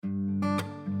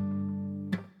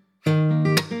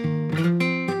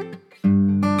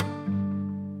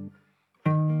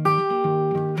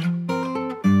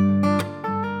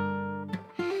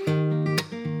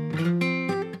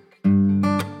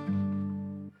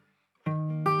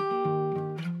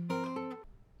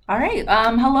All right.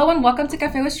 Hello and welcome to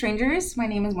Cafe with Strangers. My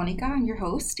name is Monica. I'm your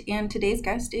host, and today's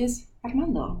guest is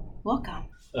Armando. Welcome.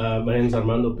 My name is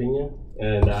Armando Pina,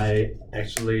 and I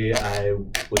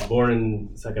was born in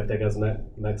Zacatecas,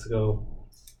 Mexico.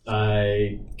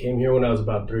 I came here when I was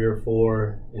about 3 or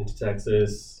 4 into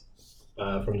Texas.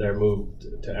 From there, moved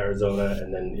to Arizona,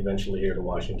 and then eventually here to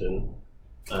Washington.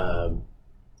 I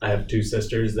have two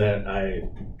sisters that I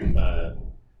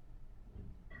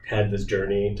had this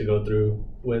journey to go through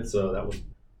with, so it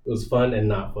was fun and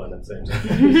not fun at the same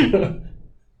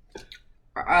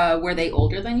time. Were they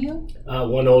older than you?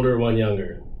 One older, one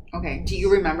younger. Okay. Do you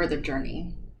remember the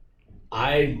journey?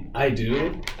 I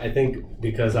do. I think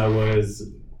because I was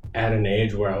at an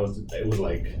age where it was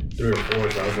like 3 or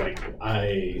 4, so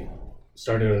I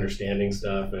started understanding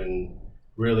stuff, and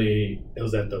really it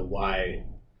was at the why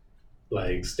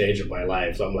like stage of my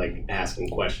life. So I'm like asking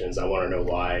questions. I want to know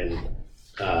why, and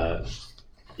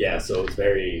so it's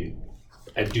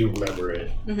I do remember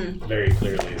it very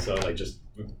clearly. So like just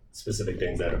specific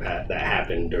things that that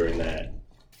happened during that.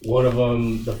 One of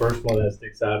them, the first one that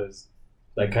sticks out is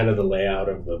like kind of the layout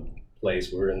of the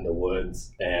place. We're in the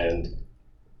woods, and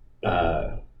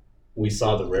we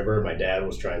saw the river. My dad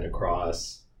was trying to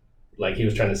cross, like he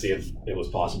was trying to see if it was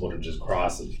possible to just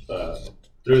cross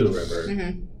through the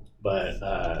river, but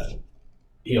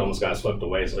he almost got swept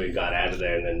away, so he got out of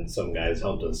there, and then some guys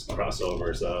helped us cross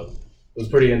over. So it was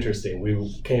pretty interesting.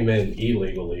 We came in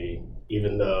illegally,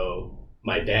 even though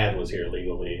my dad was here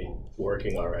legally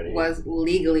working already. Was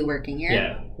legally working here?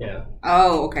 Yeah.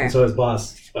 Oh, okay. And so his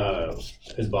boss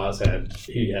had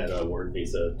a work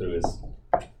visa through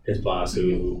his boss,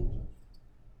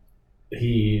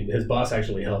 his boss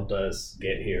actually helped us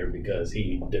get here because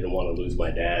he didn't want to lose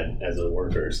my dad as a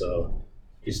worker, so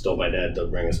he told my dad to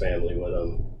bring his family with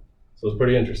him. So it was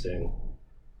pretty interesting.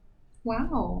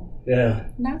 Wow. Yeah.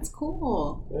 That's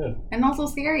cool. Yeah. And also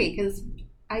scary because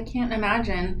I can't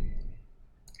imagine.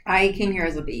 I came here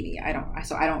as a baby. I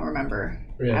don't remember.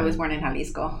 Yeah. I was born in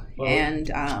Jalisco,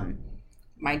 and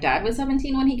my dad was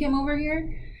 17 when he came over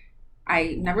here.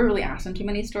 I never really asked him too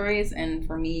many stories, and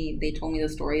for me, they told me the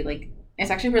story. Like,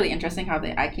 it's actually really interesting how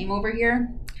I came over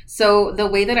here. So the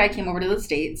way that I came over to the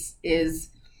States is,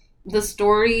 the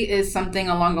story is something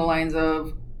along the lines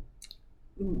of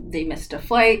they missed a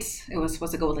flight. It was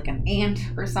supposed to go with like an aunt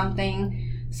or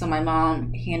something. So my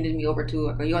mom handed me over to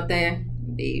a coyote.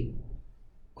 They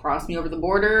crossed me over the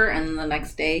border, and the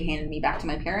next day handed me back to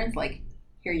my parents, like,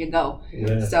 here you go.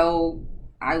 Yeah. So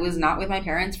I was not with my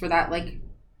parents for that like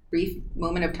brief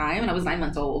moment of time, and I was 9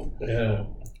 months old. Yeah.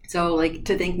 So like,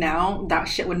 to think now, that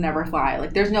shit would never fly.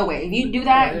 Like, there's no way. If you do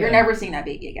that, you're never seeing that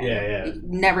baby again. Yeah. You've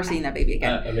never seen that baby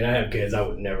again. I mean, I have kids. I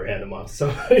would never hand them off to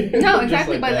somebody. No,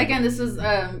 exactly. But again, this is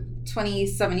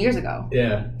 27 years ago.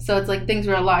 Yeah. So it's like things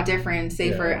were a lot different.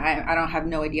 Safer. Yeah. I don't have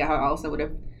no idea how else I would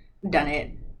have done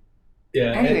it.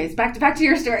 Yeah. Anyways, back to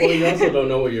your story. Well, you also don't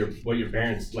know what your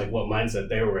parents, like, what mindset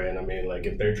they were in. I mean, like,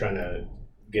 if they're trying to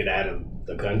get out of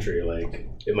the country, like,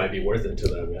 it might be worth it to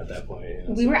them at that point. You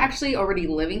know? We were actually already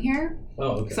living here.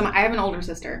 Oh, okay. So I have an older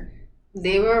sister.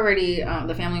 They were already,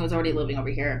 the family was already living over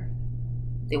here.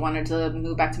 They wanted to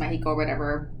move back to Mexico or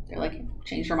whatever. They're like,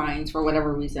 changed their minds for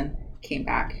whatever reason, came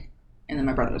back, and then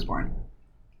my brother was born.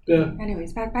 Yeah.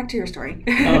 Anyways, back to your story.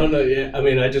 Oh no, yeah. I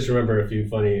mean, I just remember a few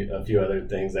other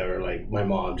things that were like, my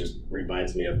mom just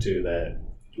reminds me of too, that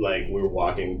like we were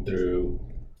walking through,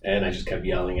 and I just kept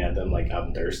yelling at them like,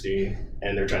 I'm thirsty,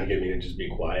 and they're trying to get me to just be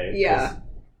quiet. Yeah.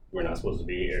 We're not supposed to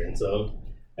be here. And so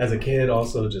as a kid,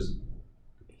 also just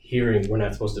hearing we're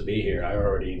not supposed to be here, I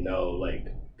already know, like,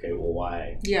 okay, well,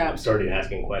 why? Yeah. I'm starting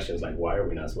asking questions like, why are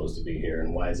we not supposed to be here,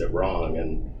 and why is it wrong?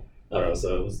 And I don't know.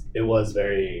 So it was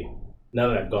very. Now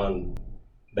that I've gone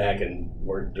back and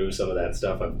worked through some of that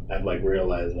stuff, I've like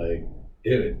realized like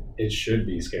it should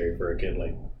be scary for a kid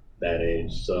like that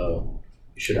age. So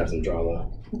you should have some drama.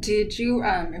 Did you,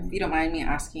 if you don't mind me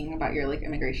asking about your like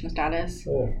immigration status?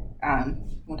 Sure.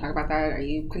 We'll talk about that. Are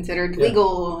you considered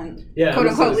legal and quote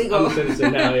unquote legal? I'm a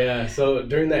citizen now. Yeah. So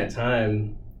during that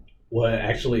time, what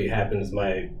actually happened is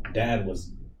my dad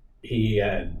he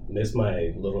had missed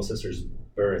my little sister's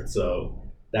birth, so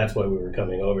that's why we were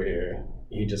coming over here.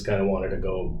 He just kind of wanted to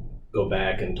go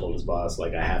back, and told his boss,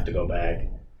 like, I have to go back.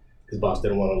 His boss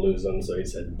didn't want to lose him, so he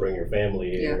said, bring your family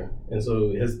here. Yeah. And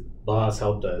so his boss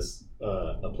helped us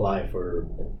apply for,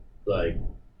 like,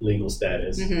 legal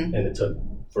status, and it took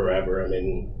forever. I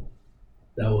mean,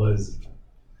 that was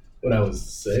when I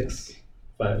was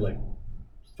 5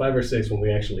 or 6 when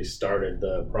we actually started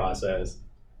the process,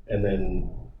 and then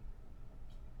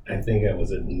I think I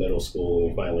was in middle school when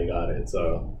we finally got it.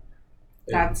 So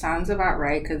that sounds about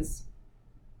right, because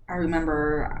I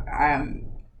remember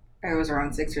I was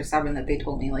around 6 or 7 that they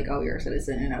told me like, oh, you're a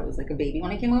citizen, and I was like a baby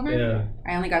when I came over. Yeah.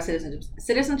 I only got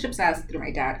citizenship status through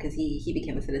my dad because he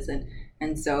became a citizen,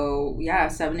 and so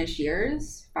 7-ish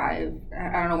years, 5.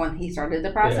 I don't know when he started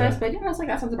the process, but I was like,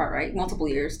 that sounds about right. Multiple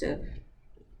years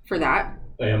for that.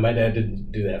 Oh, yeah, my dad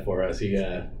didn't do that for us.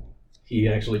 He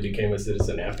actually became a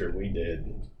citizen after we did,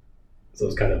 so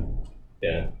it's kind of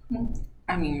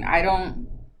I mean,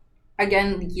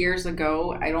 years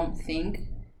ago, I don't think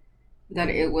that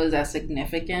it was as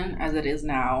significant as it is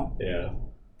now. Yeah.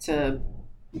 To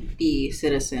be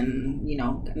citizen,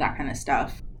 that kind of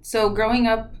stuff. So growing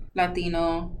up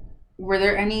Latino, was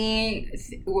there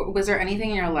anything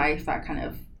in your life that kind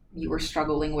of you were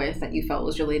struggling with that you felt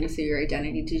was related to your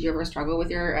identity? Did you ever struggle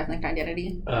with your ethnic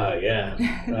identity?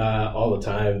 Yeah. All the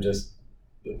time. Just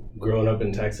growing up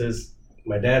in Texas,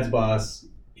 my dad's boss,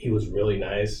 he was really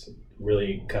nice,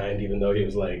 really kind, even though he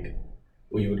was like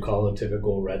what you would call a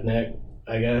typical redneck,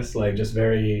 I guess, like just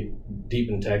very deep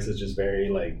in Texas, just very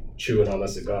like chewing on a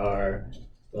cigar,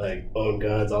 like own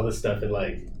guns, all this stuff, and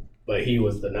like, but he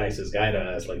was the nicest guy to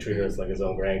us, like treated us like his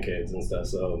own grandkids and stuff.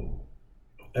 So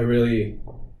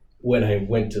when I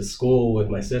went to school with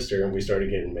my sister and we started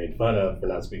getting made fun of for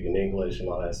not speaking English and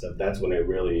all that stuff, that's when it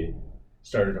really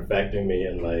started affecting me.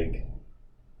 And like,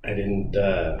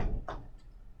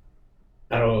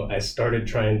 I started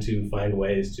trying to find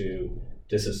ways to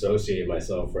disassociate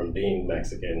myself from being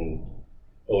Mexican,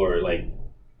 or like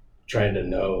trying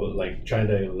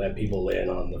to let people in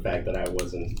on the fact that I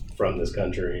wasn't from this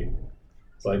country.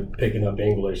 It's like picking up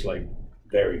English like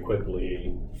very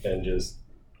quickly and just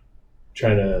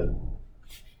trying to,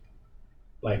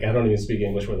 like, I don't even speak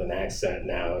English with an accent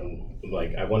now, and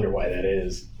like I wonder why that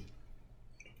is.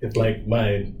 It's like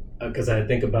because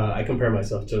I compare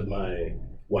myself to my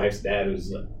wife's dad,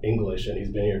 who's English, and he's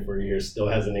been here for years, still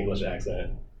has an English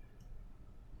accent.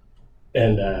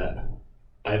 And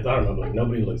I thought I'm like,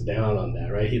 nobody looks down on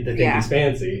that, right? They think he's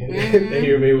fancy. Mm-hmm. They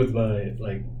hear me with my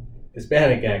like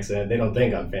Hispanic accent, they don't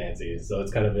think I'm fancy. So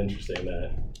it's kind of interesting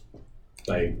that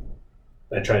like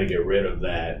I try to get rid of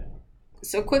that.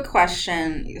 So quick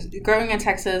question. Growing in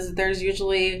Texas, there's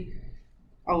usually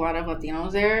a lot of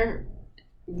Latinos there.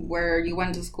 Where you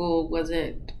went to school, was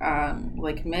it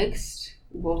like mixed?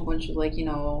 Both bunch of like,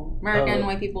 American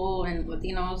white people and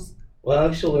Latinos? Well, I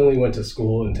actually only went to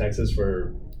school in Texas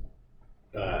for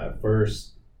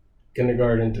first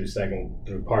kindergarten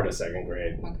through part of second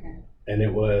grade. Okay. And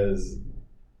it was,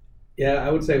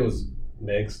 I would say it was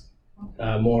mixed. Okay.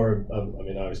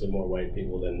 Obviously more white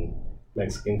people than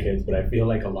Mexican kids, but I feel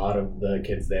like a lot of the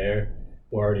kids there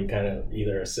were already kind of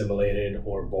either assimilated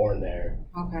or born there.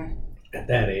 Okay. At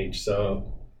that age,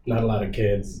 so not a lot of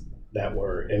kids that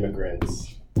were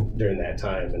immigrants during that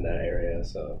time in that area.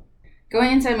 So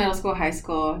going into middle school, high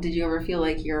school, did you ever feel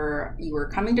like you were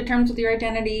coming to terms with your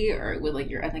identity or with like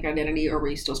your ethnic identity, or were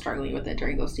you still struggling with it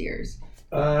during those years?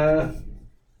 I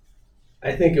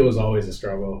think it was always a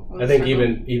struggle. I think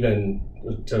even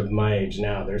to my age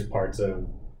now, there's parts of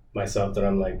myself that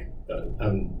I'm like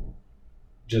I'm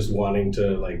just wanting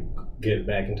to like get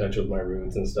back in touch with my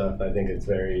roots and stuff. I think it's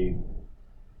very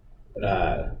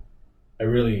I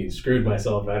really screwed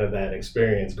myself out of that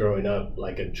experience growing up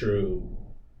like a true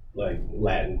like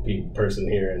Latin person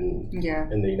here in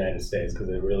the United States, because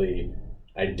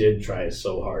I did try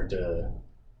so hard to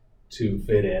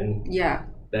fit in. Yeah.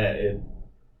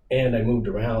 And I moved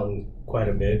around quite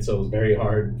a bit, so it was very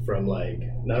hard from like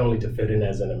not only to fit in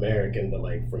as an American, but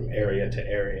like from area to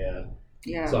area.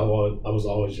 Yeah. So I was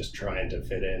always just trying to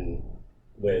fit in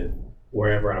with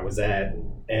wherever I was at,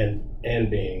 and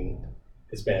being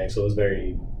Hispanic. So it was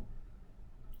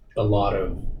a lot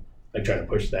of like trying to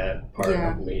push that part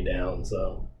of me down.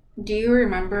 So do you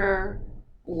remember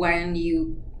when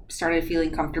you started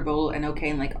feeling comfortable and okay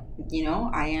and like,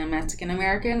 I am Mexican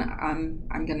American,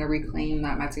 I'm gonna reclaim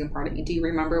that Mexican part of me? Do you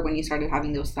remember when you started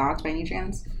having those thoughts by any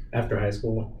chance? After high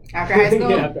school. After high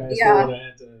school? After high school, when I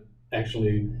had to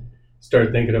actually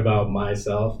start thinking about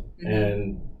myself. Mm-hmm.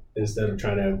 And instead of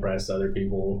trying to impress other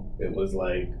people, it was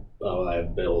like, oh, I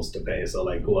have bills to pay, so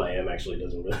like who I am actually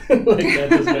doesn't really like that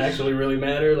doesn't actually really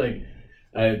matter. Like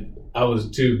I was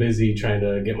too busy trying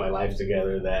to get my life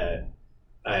together that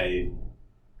I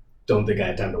don't think I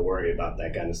had time to worry about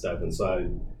that kind of stuff. And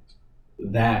so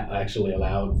that actually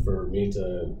allowed for me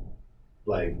to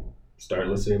like start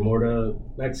listening more to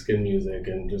Mexican music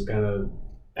and just kind of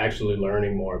actually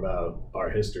learning more about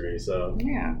our history. So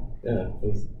yeah.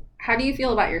 How do you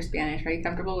feel about your Spanish? Are you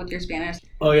comfortable with your Spanish?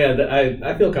 Oh yeah,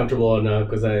 I feel comfortable enough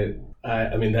because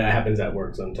I mean that happens at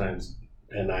work sometimes.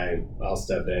 and I'll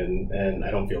step in, and I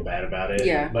don't feel bad about it.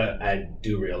 Yeah. But I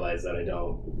do realize that I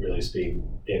don't really speak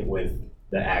it with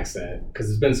the accent because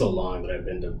it's been so long that I've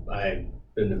been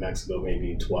to Mexico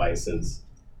maybe twice since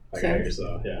I got here.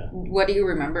 So yeah. What do you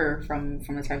remember from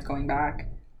the times going back?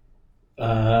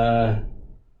 The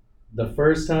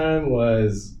first time I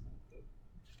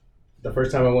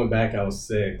went back, I was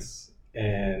 6,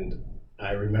 and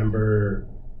I remember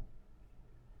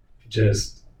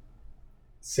just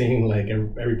seeing like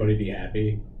everybody be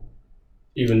happy,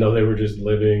 even though they were just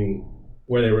living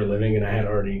where they were living, and I had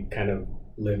already kind of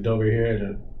lived over here,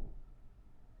 and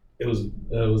it was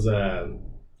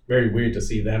very weird to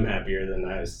see them happier than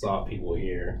I saw people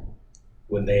here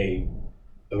when they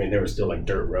were still like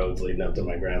dirt roads leading up to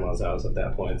my grandma's house at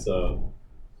that point. So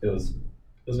it was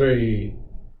very.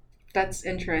 That's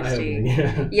interesting.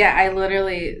 Yeah, I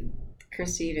literally,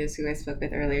 Christine is who I spoke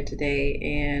with earlier today,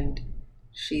 and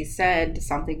she said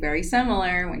something very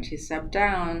similar when she stepped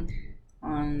down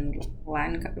on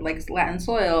Latin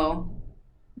soil.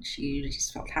 She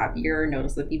just felt happier,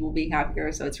 noticed the people being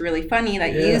happier. So it's really funny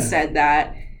that you said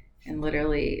that, and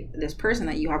literally this person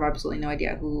that you have absolutely no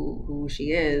idea who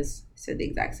she is said the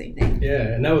exact same thing. Yeah,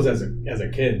 and that was as a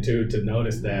kid too, to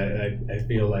notice that. I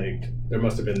feel like there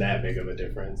must have been that big of a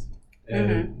difference.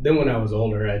 And then when I was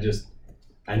older,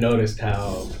 I noticed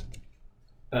how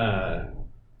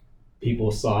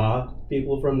people saw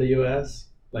people from the U.S.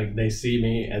 Like they see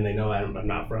me and they know I'm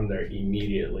not from there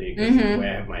immediately because of the way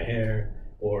I have my hair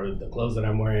or the clothes that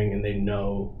I'm wearing, and they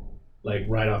know like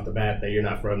right off the bat that you're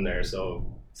not from there.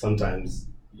 So sometimes,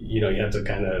 you have to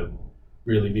kind of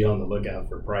really be on the lookout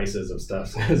for prices of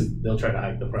stuff because they'll try to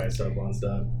hike the price up on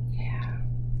stuff. Yeah.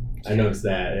 I noticed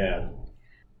that, yeah.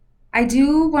 I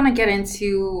do want to get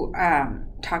into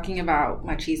talking about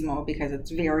machismo because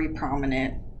it's very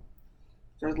prominent.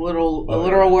 There's a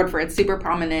literal word for it. It's super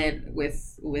prominent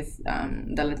with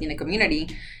the Latina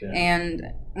community, and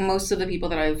most of the people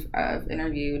that I've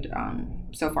interviewed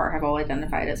so far have all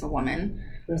identified as a woman.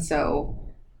 Yeah. So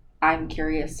I'm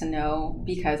curious to know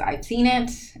because I've seen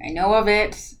it, I know of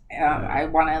it. I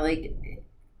want to like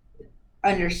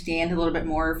understand a little bit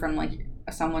more from like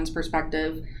someone's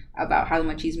perspective about how the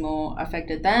machismo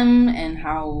affected them and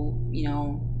how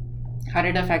how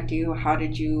did it affect you? How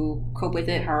did you cope with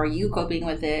it? How are you coping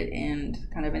with it? And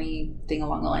kind of anything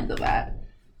along the lines of that.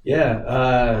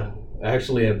 Yeah, I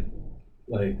actually have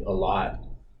like a lot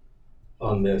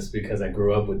on this because I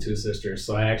grew up with 2 sisters.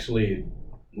 So I actually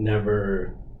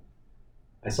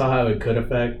I saw how it could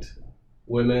affect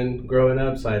women growing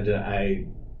up. So I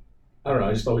don't know.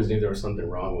 I just always knew there was something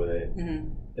wrong with it. Mm-hmm.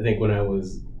 I think when I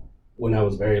was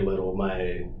very little,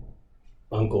 my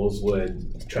uncles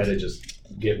would try to just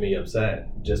get me upset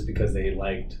just because they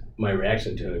liked my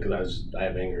reaction to it because I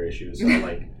have anger issues, so I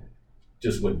like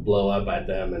just would blow up at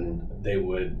them, and they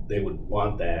would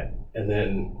want that and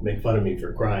then make fun of me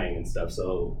for crying and stuff.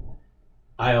 So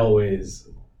I always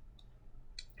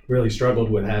really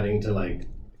struggled with having to like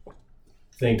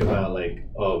think about like,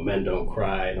 oh, men don't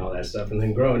cry and all that stuff. And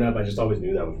then growing up, I just always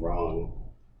knew that was wrong,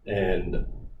 and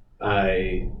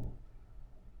I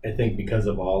think because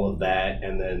of all of that,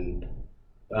 and then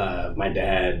my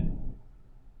dad,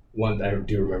 I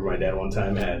do remember my dad one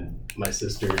time had my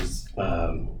sisters,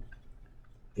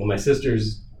 my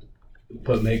sisters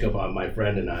put makeup on my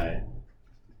friend and I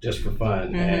just for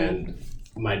fun, and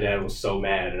my dad was so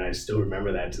mad, and I still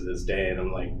remember that to this day, and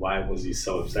I'm like, why was he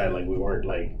so upset? Like we weren't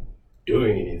like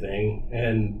doing anything,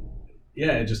 and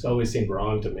yeah, it just always seemed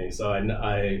wrong to me. So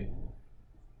I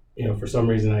for some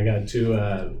reason I got 2,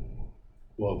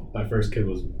 my first kid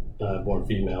was born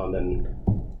female, and then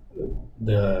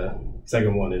the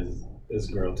second one is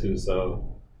a girl too,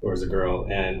 or is a girl,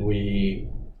 and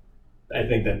I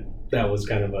think that was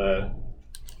kind of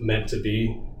meant to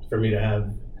be for me to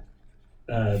have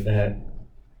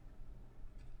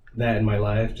that in my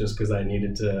life, just because I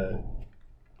needed to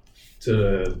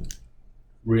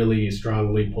really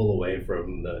strongly pull away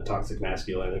from the toxic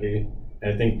masculinity.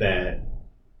 And I think that,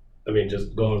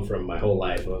 just going from my whole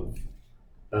life of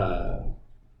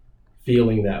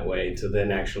feeling that way to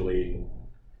then actually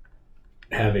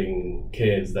having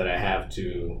kids that I have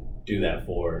to do that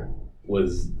for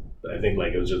was, I think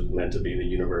like it was just meant to be the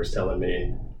universe telling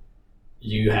me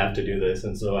you have to do this.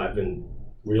 And so I've been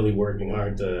really working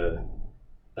hard to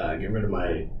get rid of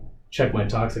check my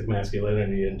toxic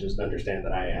masculinity and just understand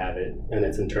that I have it and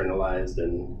it's internalized,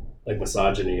 and like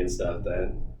misogyny and stuff,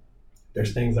 that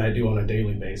there's things I do on a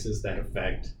daily basis that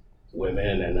affect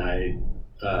women, and I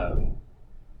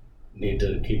need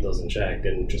to keep those in check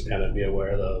and just kind of be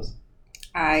aware of those.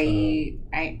 I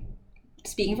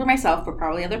speaking for myself, but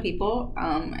probably other people,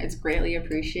 it's greatly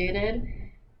appreciated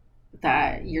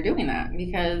that you're doing that,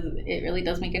 because it really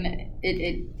does make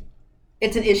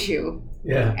it's an issue.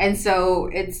 Yeah. And so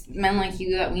it's men like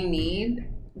you that we need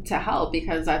to help,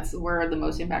 because that's where the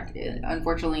most impact,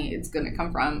 unfortunately, it's going to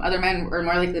come from. Other men are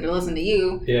more likely to listen to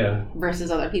you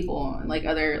versus other people, like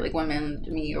other like women,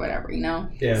 me or whatever, you know?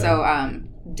 Yeah. So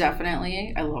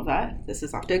definitely, I love that. This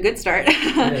is off to a good start.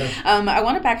 I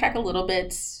want to backtrack a little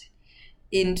bit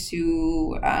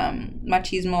into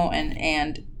machismo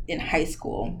and in high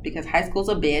school, because high school's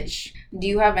a bitch. Do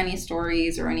you have any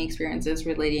stories or any experiences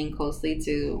relating closely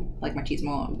to like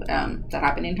machismo that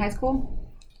happened in high school?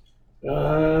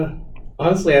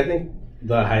 Honestly, I think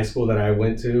the high school that I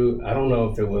went to, I don't know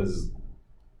if it was,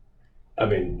 I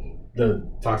mean, the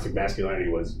toxic masculinity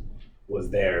was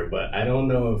there, but I don't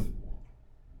know if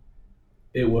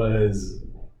it was,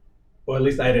 or at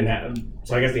least I didn't have,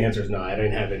 so I guess the answer is no, I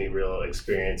didn't have any real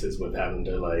experiences with having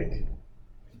to like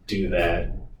do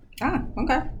that. Ah,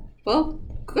 okay. Well,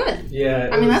 good. Yeah.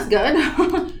 I mean, that's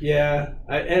good. Yeah.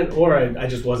 I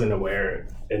just wasn't aware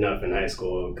enough in high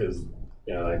school because,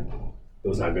 you know, like, it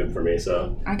was not good for me,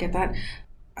 so. I get that.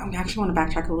 I actually want to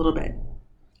backtrack a little bit.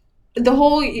 The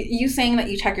whole, you saying that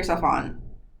you check yourself on,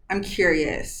 I'm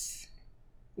curious.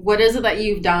 What is it that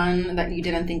you've done that you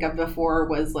didn't think of before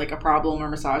was like a problem or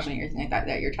misogyny or anything like that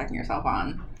that you're checking yourself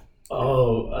on?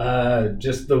 Oh,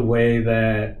 just the way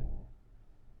that,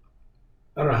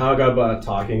 I don't know how I got about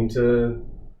talking to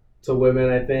women,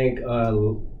 I think.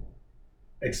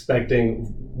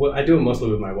 Expecting, well, I do it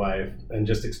mostly with my wife, and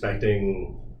just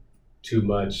expecting too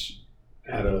much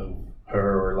out of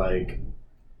her, or like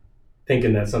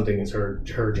thinking that something is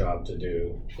her job to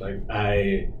do. Like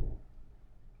I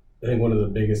think one of the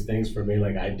biggest things for me,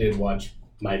 like I did watch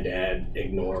my dad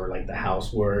ignore like the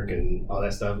housework and all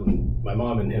that stuff. And my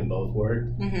mom and him both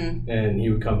worked, and he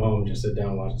would come home, just sit down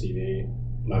and watch TV.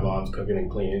 My mom's cooking and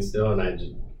cleaning still, and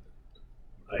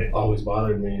it always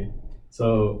bothered me.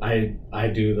 So I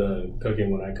do the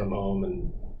cooking when I come home,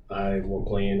 and I will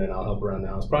clean and I'll help around the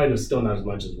house. Probably just still not as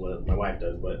much as what my wife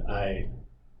does, but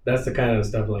that's the kind of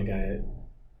stuff like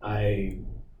I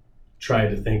try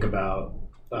to think about.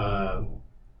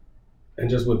 And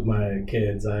just with my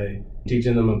kids, I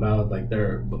teaching them about like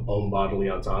their own bodily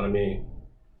autonomy.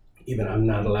 Even I'm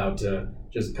not allowed to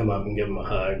just come up and give them a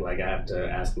hug. Like I have to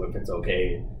ask them if it's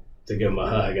okay to give them a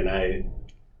hug. And I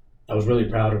was really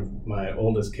proud of my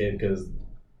oldest kid, because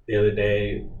the other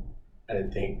day, I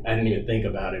didn't even think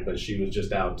about it, but she was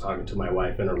just out talking to my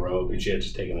wife in a robe, and she had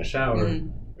just taken a shower,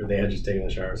 or they had just taken a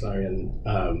shower, sorry. And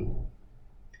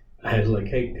I had like,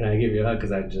 hey, can I give you a hug?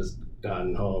 Because I'd just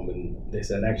gotten home, and they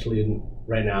said, actually,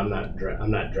 right now I'm not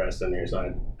dressed in here,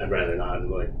 so I'd rather not. And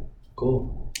I'm like,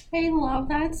 cool. I love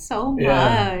that so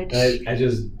much. I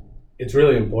just, it's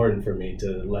really important for me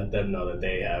to let them know that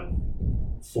they have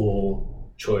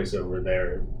full choice over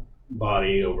their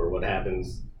body, over what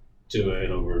happens to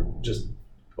it,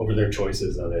 over their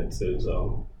choices of it too.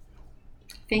 So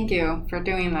thank you for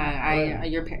doing that.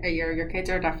 Your kids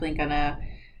are definitely gonna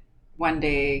one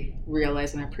day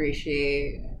realize and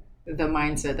appreciate the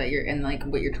mindset that you're in, like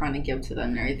what you're trying to give to them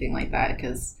and everything like that.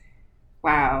 Because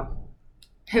wow,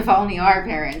 if only our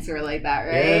parents were like that,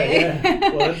 right? Yeah.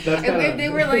 Well, that's if they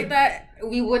were like that,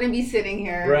 we wouldn't be sitting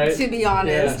here, right? To be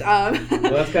honest. Yeah.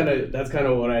 Well, that's kind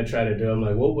of what I try to do. I'm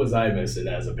like, what was I missing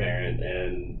as a parent,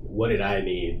 and what did I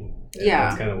need? And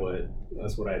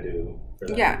that's what I do for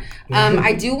them. Yeah.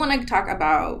 I do want to talk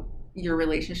about your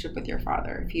relationship with your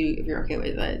father, if you're okay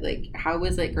with it. Like, how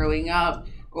was it growing up?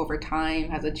 Over time,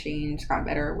 has it changed, got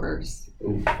better or worse?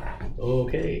 Ooh.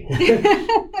 Okay.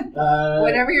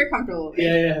 Whatever you're comfortable with.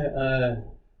 Yeah.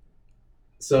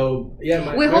 So,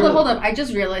 yeah. Wait, hold up. I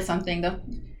just realized something, though.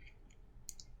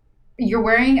 You're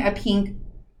wearing a pink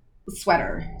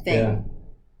sweater thing.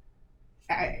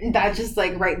 Yeah. That's just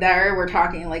like right there. We're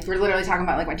literally talking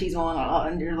about like machismo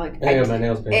and you're like. I got my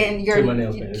nails painted. And your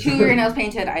nails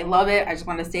painted. I love it. I just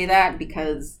want to say that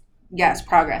because. Yes,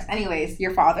 progress. Anyways,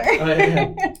 your father.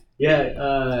 I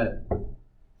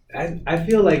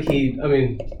feel like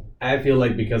I feel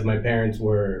like because my parents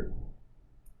were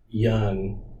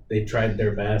young, they tried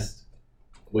their best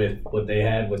with what they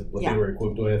had, with what they were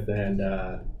equipped with, and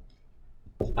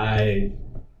I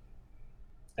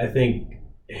think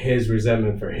his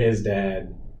resentment for his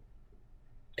dad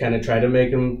kind of tried to make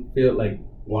him feel like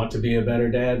want to be a better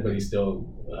dad, but he still.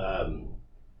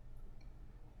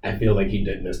 I feel like he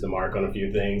did miss the mark on a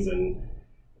few things, and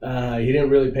he didn't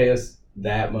really pay us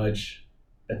that much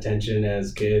attention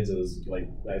as kids. It was like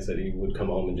I said, he would come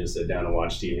home and just sit down and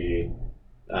watch TV.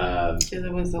 Because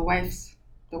it was the wife's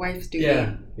duty.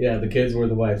 Yeah, the kids were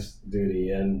the wife's duty,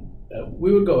 and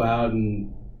we would go out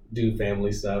and do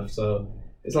family stuff. So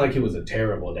it's not like he was a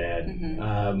terrible dad.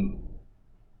 Mm-hmm.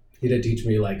 He did teach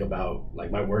me like about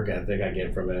like my work ethic I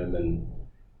get from him and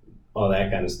all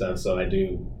that kind of stuff. So I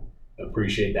do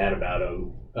appreciate that about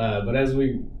him. But as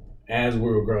we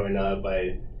were growing up,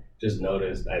 I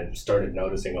started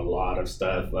noticing a lot of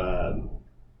stuff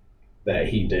that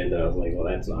he did that I was like, well,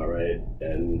 that's not right,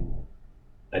 and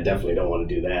I definitely don't want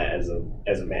to do that as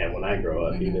a man when I grow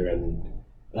up mm-hmm. either. And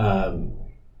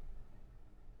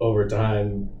over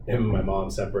time, him and my mom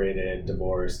separated,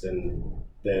 divorced, and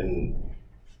then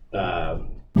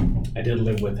I did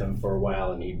live with him for a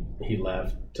while, and he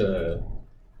left to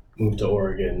move to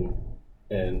Oregon,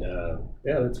 and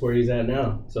that's where he's at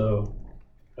now. So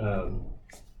I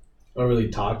don't really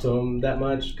talk to him that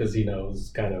much because he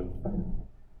knows kind of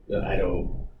that I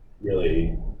don't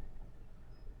really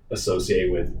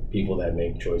associate with people that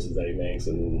make choices that he makes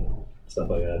and stuff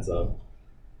like that. So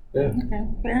yeah. Okay,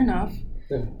 fair enough.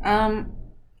 Yeah.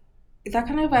 That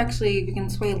kind of actually we can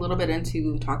sway a little bit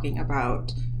into talking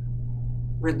about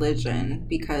religion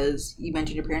because you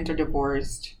mentioned your parents are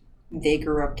divorced. They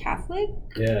grew up Catholic?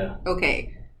 Yeah.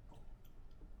 Okay.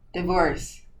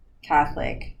 Divorce,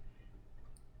 Catholic.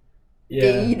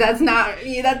 Yeah.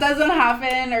 That doesn't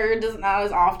happen or does not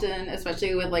as often,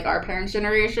 especially with like our parents'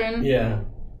 generation. Yeah.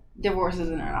 Divorce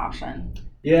isn't an option.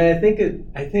 Yeah,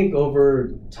 I think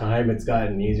over time it's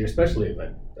gotten easier, especially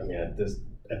at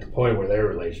the point where their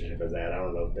relationship is at. I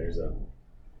don't know if there's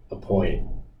a point.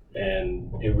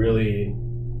 And it really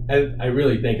I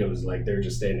really think it was like they're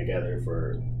just staying together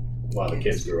for while the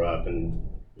kids grew up, and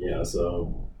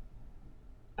so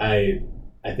I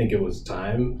think it was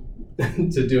time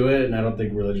to do it, and I don't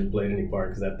think religion played any part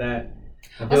because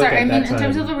in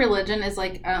terms of the religion, is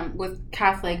like with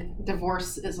Catholic,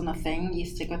 divorce isn't a thing. You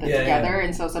stick with it together,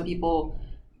 and so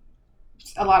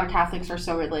a lot of Catholics are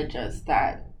so religious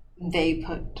that they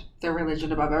put their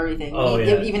religion above everything,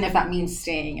 even if that means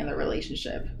staying in the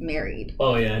relationship, married.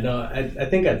 Oh yeah, no, I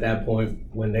think at that point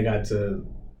when they got to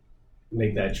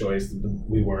make that choice,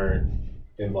 we weren't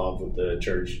involved with the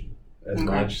church as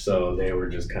much, so they were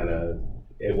just kind of.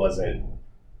 It wasn't.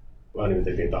 I don't even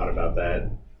think they thought about that.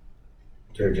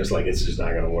 They're just like, it's just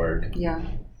not going to work. Yeah.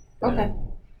 Okay.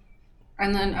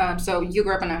 And then, so you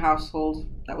grew up in a household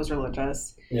that was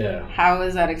religious. Yeah. How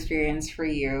was that experience for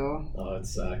you? Oh, it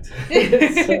sucked. Did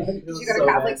you go to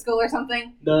Catholic school or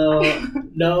something?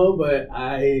 No, but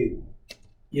I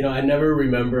never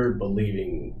remember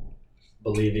believing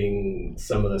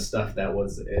some of the stuff that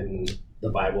was in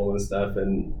the Bible and stuff,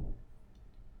 and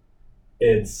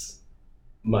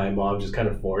my mom just kind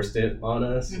of forced it on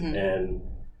us, mm-hmm. and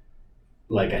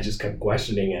like I just kept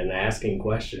questioning and asking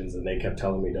questions, and they kept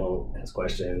telling me don't ask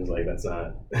questions, like that's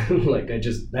not like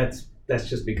that's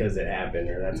just because it happened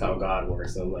or that's how God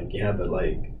works. And I'm like, yeah, but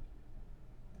like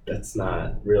that's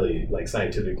not really like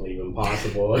scientifically even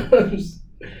possible.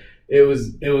 It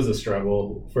was a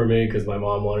struggle for me because my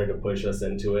mom wanted to push us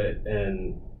into it,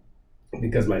 and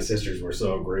because my sisters were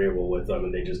so agreeable with them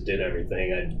and they just did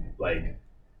everything,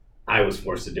 I was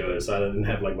forced to do it, so I didn't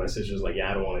have like my sisters like, yeah,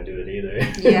 I don't want to do it either.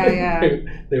 Yeah.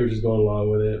 They were just going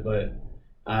along with it, but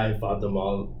I fought them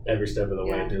all every step of the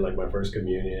way through like my first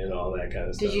communion and all that kind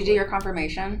of stuff. Did you do your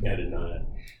confirmation? I did not.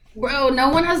 Bro, no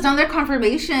one has done their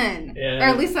confirmation, or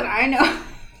at least that I know.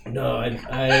 No, I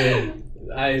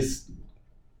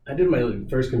did my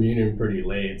first communion pretty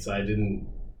late, so I didn't.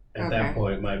 At that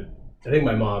point, I think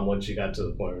my mom, once she got to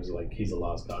the point, was like, he's a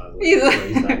lost cause. Like,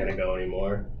 he's not gonna go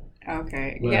anymore.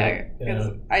 Okay. But,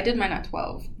 yeah. I did mine at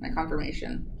 12, my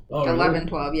confirmation. Oh, 11, really?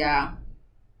 12, yeah.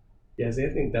 Yeah, see, I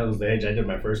think that was the age I did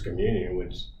my first communion,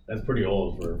 which that's pretty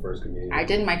old for a first communion. I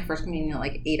did my first communion at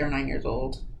like 8 or 9 years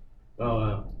old. Oh,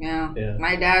 wow. Yeah.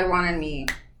 My dad wanted me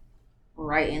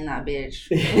right in that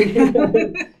bitch.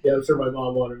 Yeah, I'm sure my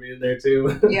mom wanted me in there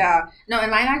too. Yeah. No,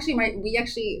 and mine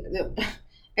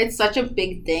it's such a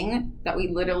big thing that we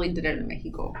literally did it in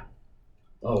Mexico.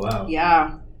 Oh, wow.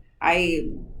 Yeah.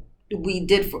 We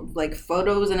did like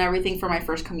photos and everything for my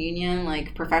first communion,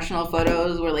 like professional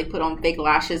photos where like put on fake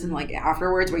lashes and like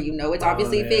afterwards where it's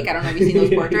obviously fake. I don't know if you've seen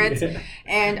those portraits.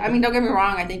 And I mean, don't get me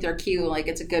wrong, I think they're cute, like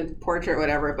it's a good portrait,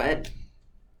 whatever, but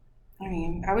I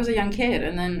mean, I was a young kid,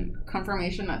 and then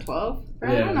confirmation at 12.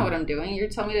 I don't know what I'm doing. You're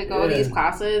telling me to go to these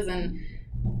classes and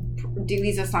do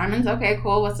these assignments. Okay,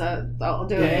 cool. What's up? I'll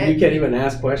do it. You can't even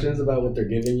ask questions about what they're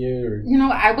giving you, or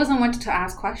I wasn't one to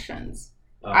ask questions.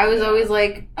 I was always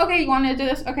like, okay, you want to do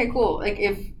this? Okay, cool. Like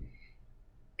if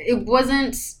it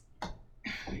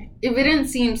didn't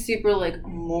seem super like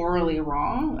morally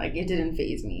wrong, like it didn't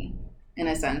faze me in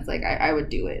a sense. Like I would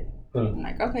do it. I'm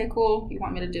like, okay, cool. You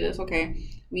want me to do this? Okay.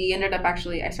 We ended up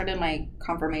I started my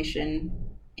confirmation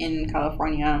in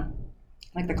California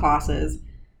like the classes.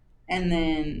 And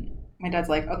then my dad's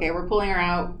like, okay, we're pulling her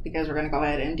out because we're going to go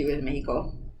ahead and do it in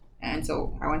Mexico. And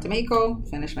so I went to Mexico,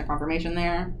 finished my confirmation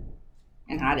there,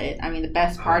 and had it. I mean, the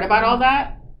best part about all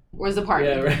that was the party.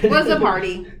 Yeah, right. Was the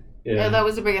party. Yeah. That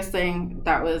was the biggest thing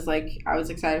that was like I was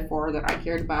excited for, that I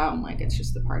cared about. I'm like, it's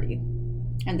just the party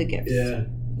and the gifts. Yeah.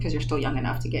 Because you're still young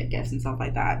enough to get gifts and stuff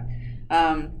like that.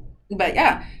 But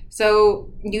yeah,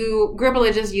 so you grew up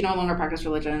religious, you no longer practice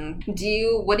religion. Do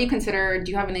you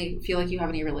feel like you have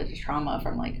any religious trauma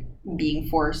from like being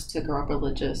forced to grow up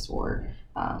religious, or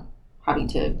having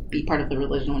to be part of the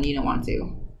religion when you didn't want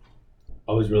to?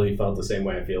 I always really felt the same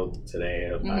way I feel today.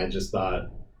 Mm-hmm. I just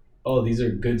thought, oh, these are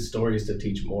good stories to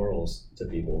teach morals to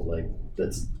people. Like,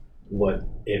 that's what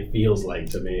it feels like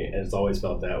to me. And it's always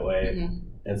felt that way. Mm-hmm.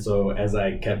 And so as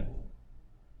I kept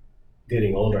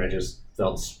getting older, I just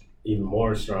felt even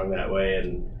more strong that way.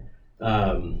 And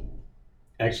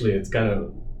actually, it's kind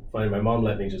of funny. My mom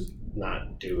let me just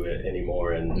not do it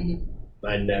anymore. And mm-hmm.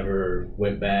 I never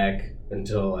went back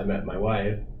until I met my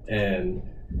wife. And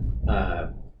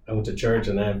I went to church,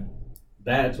 and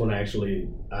that's when I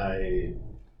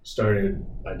started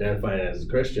identifying as a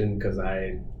Christian, because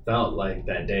I felt like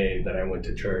that day that I went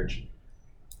to church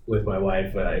with my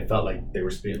wife, I felt like they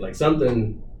were like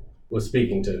something was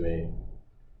speaking to me.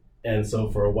 And so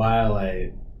for a while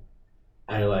I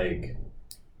like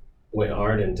went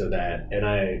hard into that,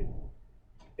 and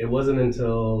it wasn't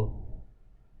until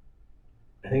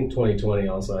I think 2020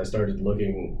 also I started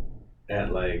looking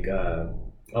at like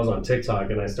I was on TikTok,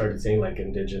 and I started seeing like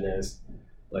indigenous,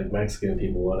 like Mexican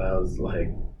people, and I was like,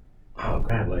 oh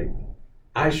crap, like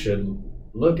I should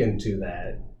look into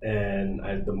that. And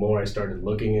the more I started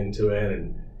looking into it,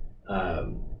 and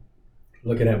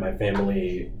looking at my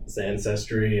family's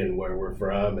ancestry and where we're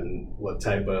from and what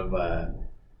type of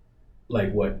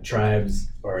like what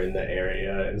tribes are in the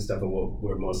area and stuff, and what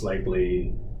we're most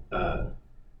likely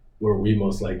where we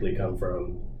most likely come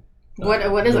from.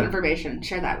 What is that information?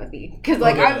 Share that with me, because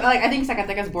like I think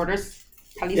Zacatecas borders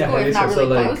Jalisco, if not really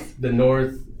like close. The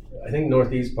north, I think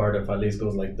northeast part of Jalisco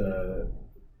is like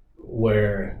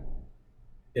where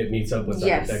it meets up with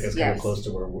Zacatecas, kind of close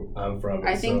to where I'm from.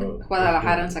 I think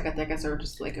Guadalajara and Zacatecas are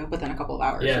just like within a couple of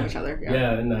hours from each other.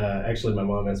 Yeah, and actually my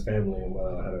mom has family in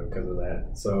Guadalajara because of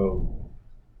that. So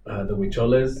the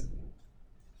Huicholes.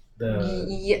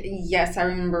 Yes, I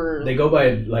remember. They go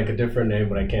by like a different name,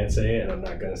 but I can't say it, and I'm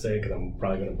not gonna say it because I'm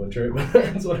probably gonna butcher it. But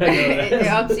that's what I know.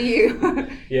 Up to you.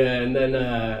 Yeah, and then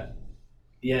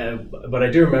but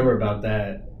I do remember about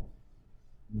that.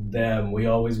 We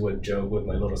always would joke with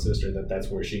my little sister that that's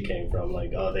where she came from.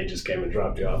 Like, oh, they just came and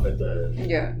dropped you off at the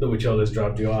Huicholes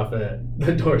dropped you off at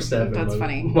the doorstep. That's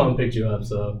funny. Mom picked you up,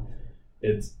 so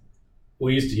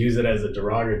we used to use it as a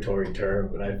derogatory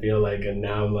term, but I feel like, and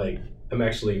now I'm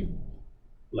actually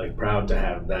like proud to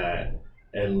have that,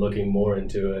 and looking more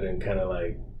into it, and kind of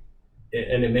like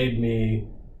and it made me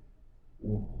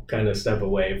kind of step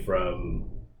away from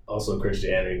also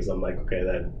Christianity, because I'm like, okay,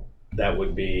 that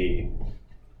would be,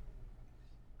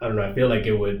 I don't know, I feel like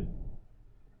it would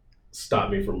stop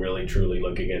me from really truly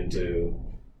looking into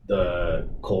the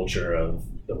culture of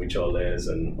the Huicholes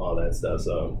and all that stuff.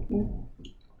 So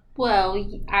well,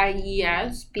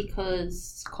 yes,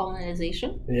 because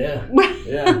colonization. Yeah.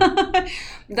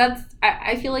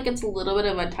 I feel like it's a little bit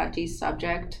of a touchy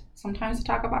subject sometimes to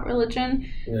talk about religion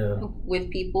with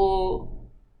people.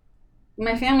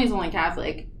 My family's only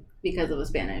Catholic because of the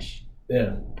Spanish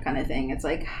kind of thing. It's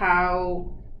like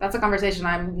that's a conversation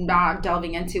I'm not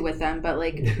delving into with them, but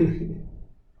like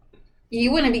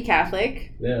you wouldn't be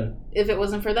Catholic if it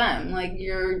wasn't for them. Like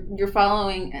you're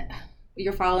following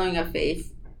a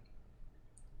faith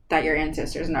that your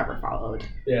ancestors never followed,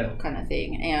 kind of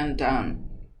thing. And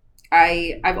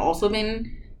I've also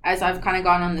been, as I've kind of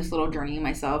gone on this little journey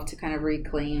myself to kind of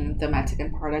reclaim the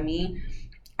Mexican part of me,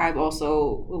 I've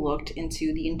also looked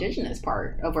into the indigenous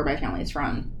part of where my family is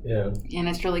from. Yeah. And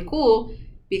it's really cool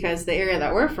because the area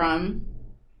that we're from,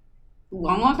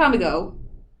 long time ago,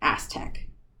 Aztec.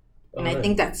 And I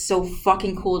think that's so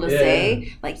fucking cool to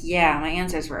say. Like, my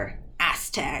ancestors were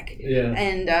Aztec. Yeah.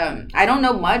 And I don't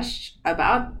know much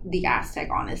about the Aztec,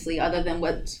 honestly, other than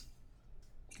what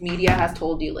media has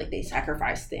told you. Like, they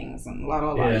sacrifice things and blah,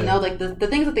 blah, blah. You know, like the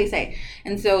things that they say.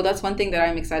 And so that's one thing that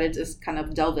I'm excited to just kind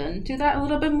of delve into that a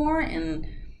little bit more and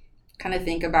kind of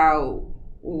think about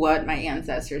what my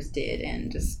ancestors did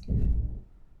and just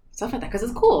stuff like that, because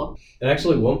it's cool. And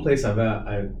actually, one place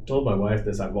I told my wife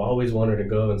this, I've always wanted to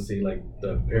go and see like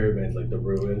the pyramids, like the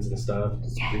ruins and stuff,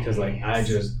 because like I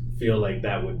just feel like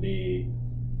that would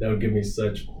give me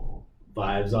such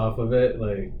vibes off of it.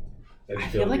 Like I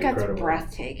feel like that's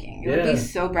breathtaking. It would be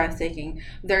so breathtaking.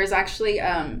 There's actually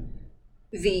one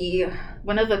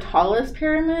of the tallest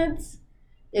pyramids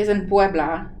is in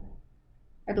Puebla.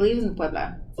 I believe it's in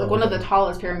Puebla. It's like one of the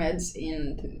tallest pyramids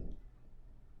in,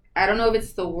 I don't know if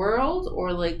it's the world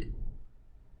or like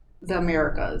the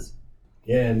Americas.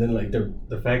 Yeah, and then like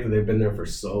the fact that they've been there for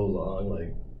so long,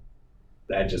 like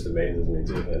that just amazes me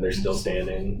too. And they're still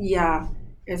standing. Yeah,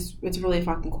 it's really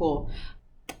fucking cool.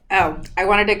 Oh, I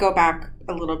wanted to go back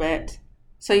a little bit.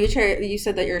 So you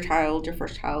said that your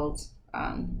first child,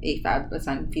 AFAB, a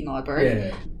son, female at birth.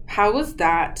 Yeah. How was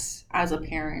that as a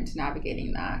parent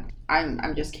navigating that?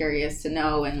 I'm just curious to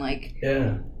know. And like,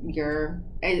 your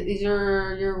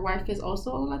wife is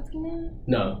also Latina?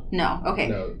 No. Okay.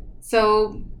 No.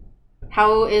 So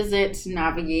how is it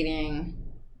navigating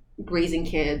raising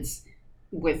kids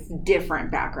with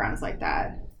different backgrounds like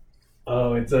that?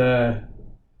 Oh, it's I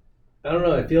don't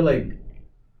know. I feel like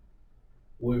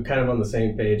we're kind of on the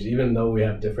same page, even though we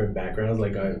have different backgrounds.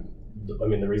 Like I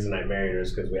mean, the reason I married her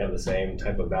is because we have the same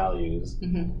type of values,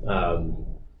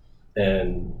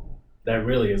 and that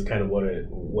really is kind of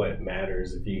what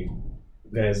matters. If you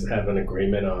guys have an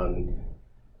agreement on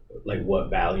like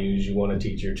what values you want to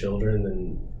teach your children,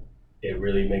 then it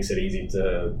really makes it easy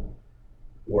to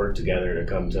work together to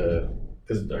come to.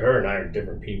 Because her and I are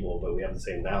different people, but we have the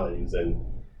same values, and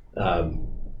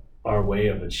our way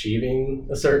of achieving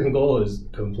a certain goal is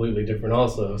completely different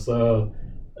also. So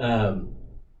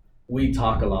we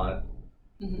talk a lot.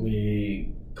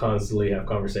 We constantly have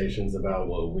conversations about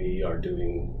what we are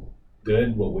doing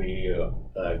good, what we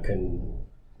can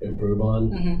improve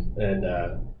on. And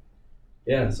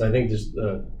so I think just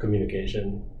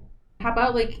communication. How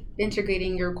about like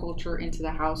integrating your culture into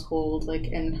the household, like,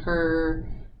 and her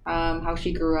how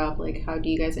she grew up, like how do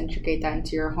you guys integrate that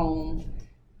into your home?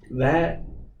 That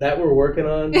we're working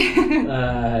on,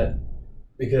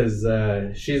 because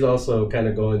she's also kind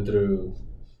of going through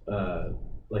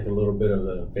like a little bit of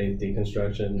the faith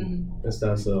deconstruction and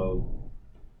stuff. So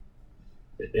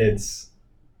it's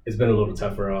been a little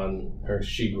tougher on her.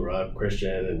 She grew up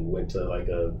Christian and went to like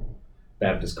a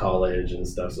Baptist college and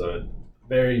stuff. So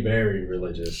very, very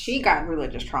religious. She got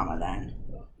religious trauma then.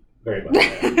 Very much.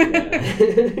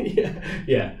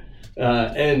 Yeah.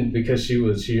 And because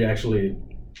she actually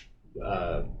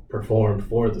performed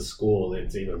for the school,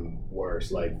 it's even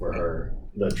worse, like for her,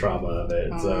 the trauma of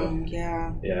it.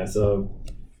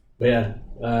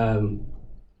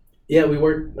 We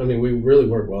work, I mean, we really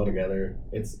work well together.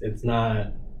 It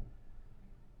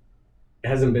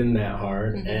hasn't been that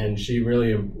hard. And she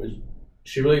really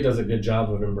does a good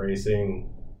job of embracing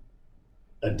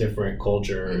a different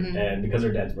culture, and because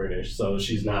her dad's British, so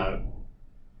she's not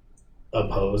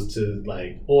opposed to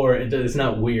like, or it's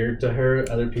not weird to her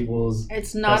other people's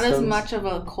it's not customs. As much of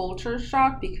a culture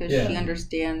shock because she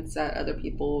understands that other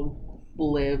people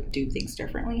do things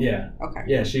differently.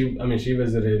 She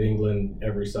visited England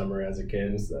every summer as a kid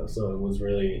and stuff, so it was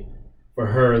really, for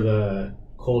her, the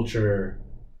culture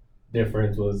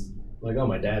difference was like, oh,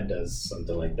 my dad does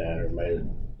something like that, or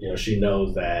she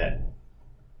knows that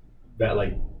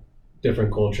like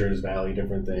different cultures value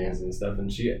different things and stuff,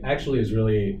 and she actually is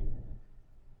really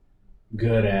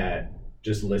good at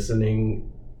just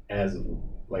listening as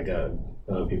like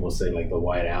people say like the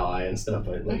white ally and stuff,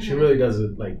 but like she really does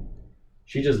it, like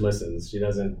she just listens. She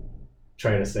doesn't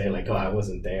try to say like, oh, I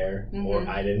wasn't there or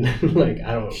I didn't like,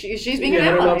 I don't she's being an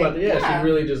ally. I don't know about that. She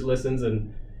really just listens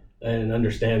and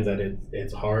understands that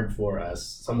it's hard for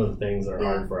us. Some of the things are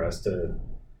hard for us to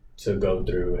go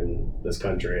through in this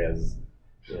country, as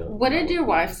you know. What did your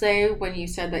wife say when you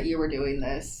said that you were doing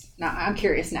this? Now I'm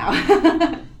curious now.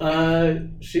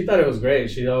 She thought it was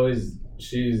great. She hears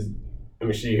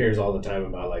all the time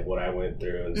about like what I went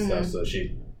through and stuff, so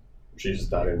she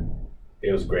just thought it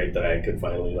was great that I could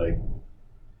finally like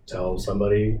tell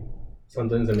somebody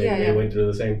something, and maybe they went through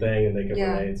the same thing and they could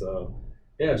relate. So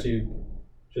she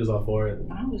was all for it.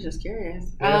 I was just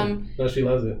curious. No, she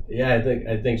loves it. Yeah, I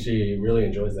think she really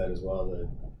enjoys that as well.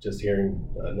 Just hearing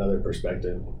another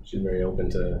perspective. She's very open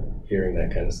to hearing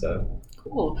that kind of stuff.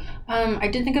 Cool. I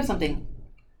did think of something.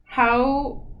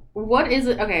 What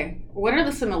are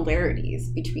the similarities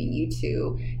between you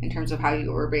two in terms of how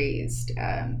you were raised?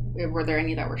 Were there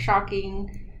any that were shocking,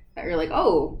 that you're like,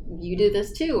 oh, you do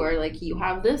this too, or like you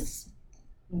have this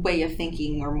way of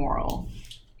thinking or moral?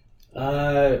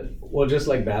 Well, just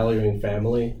like valuing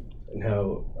family and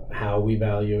how we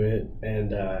value it,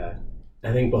 and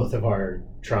I think both of our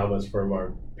traumas from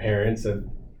our parents have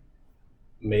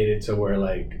made it to where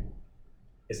like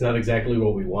it's not exactly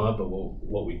what we want, but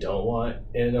what we don't want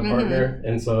in a partner,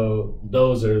 and so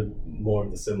those are more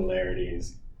of the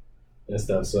similarities and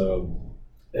stuff. So,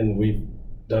 and we've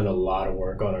done a lot of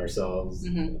work on ourselves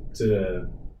to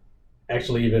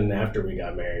actually, even after we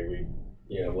got married,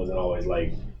 we, it wasn't always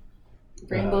like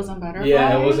rainbows and butterflies.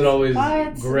 Yeah, it wasn't always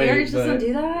great. Marriage doesn't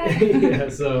do that. Yeah,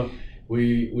 so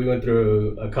we went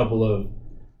through a couple of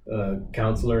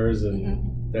counselors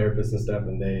and therapists and stuff,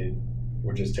 and they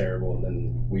were just terrible. And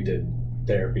then we did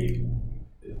therapy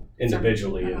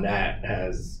individually, and that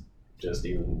has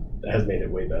made it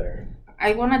way better.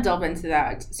 I want to delve into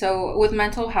that. So with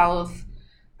mental health,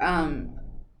 men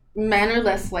are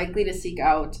less likely to seek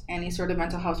out any sort of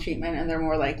mental health treatment, and they're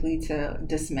more likely to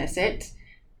dismiss it.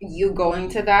 You going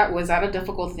to that, was that a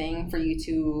difficult thing for you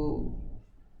to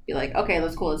be like, okay,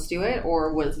 that's cool, let's do it?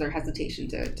 Or was there hesitation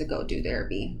to go do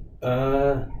therapy?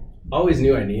 I always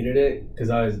knew I needed it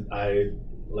because I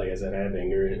like I said, I have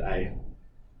anger. I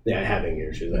have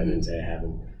anger issues. I didn't say I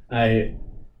haven't.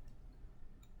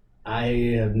 I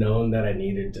have known that I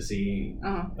needed to see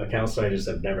a counselor. I just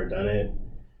have never done it.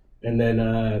 And then,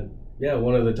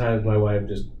 one of the times my wife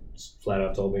just flat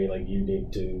out told me, like, you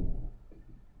need to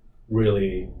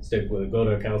really stick with it. Go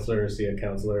to a counselor, see a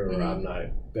counselor, or I'm not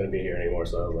going to be here anymore.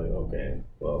 So I was like, okay.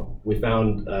 Well, we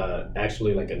found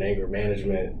actually like an anger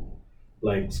management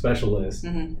like specialist,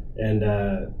 and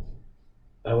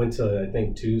I went to, I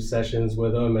think, 2 sessions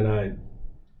with him, and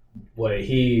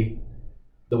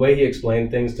the way he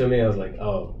explained things to me, I was like,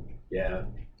 oh yeah,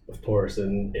 of course.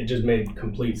 And it just made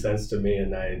complete sense to me,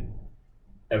 and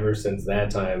ever since that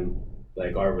time,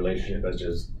 like, our relationship has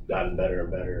just gotten better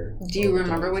and better. Do you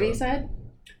remember what he said?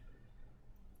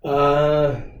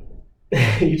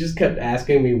 He just kept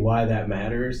asking me why that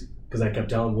matters, because I kept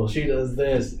telling him, well, she does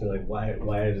this, and like,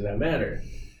 why does that matter?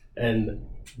 And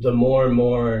the more and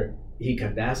more he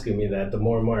kept asking me that, the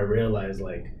more and more I realized,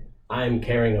 like, I'm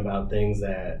caring about things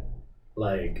that,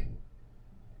 like,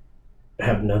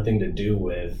 have nothing to do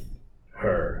with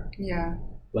her. Yeah.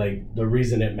 Like, the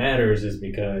reason it matters is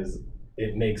because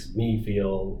it makes me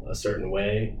feel a certain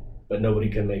way, but nobody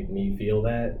can make me feel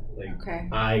that.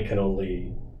 Like, I can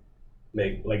only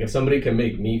if somebody can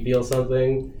make me feel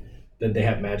something, then they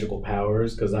have magical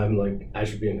powers, because I'm like, I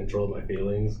should be in control of my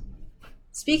feelings.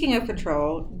 Speaking of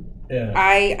control,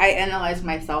 I analyze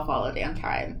myself all the damn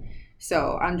time.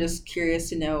 So I'm just curious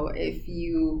to know if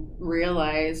you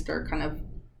realized or kind of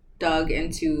dug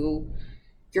into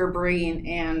your brain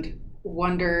and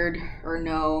wondered or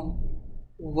know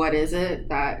what is it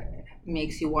that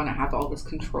makes you want to have all this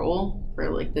control,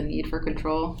 or like the need for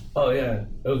control? Oh yeah,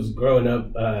 it was growing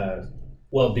up.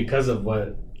 Because of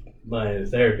what my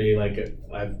therapy, like,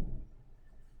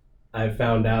 I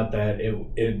found out that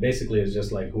it basically is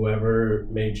just like whoever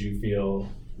made you feel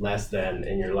less than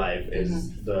in your life is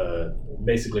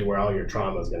basically where all your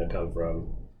trauma is going to come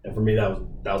from. And for me, that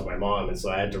was my mom. And so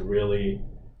I had to really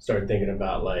start thinking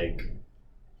about, like,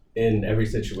 in every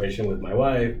situation with my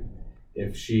wife,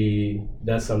 if she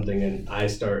does something and I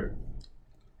start,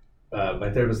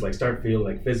 my therapist, like, start feeling,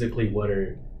 like, physically, what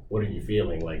are you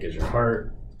feeling? Like, is your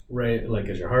heart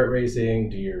racing?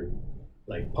 Do your,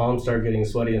 like, palms start getting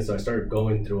sweaty? And so I started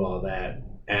going through all that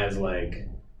as, like,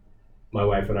 my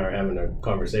wife and I are having a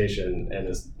conversation,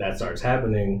 and that starts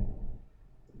happening.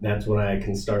 That's when I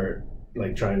can start,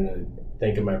 like, trying to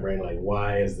think in my brain, like,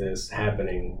 why is this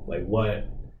happening? Like, what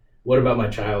about my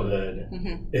childhood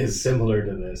is similar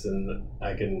to this? And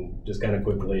I can just kind of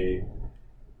quickly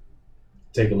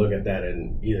take a look at that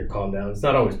and either calm down. It's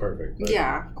not always perfect. But,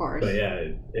 yeah, of course. But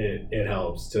yeah, it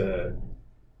helps to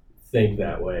think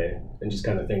that way and just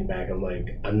kind of think back. I'm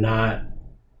like,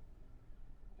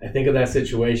 I think of that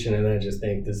situation and I just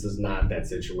think, this is not that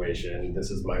situation.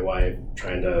 This is my wife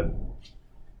trying to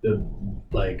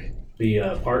like, be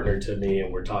a partner to me,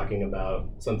 and we're talking about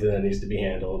something that needs to be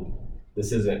handled.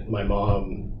 This isn't my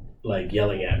mom, like,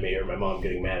 yelling at me, or my mom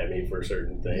getting mad at me for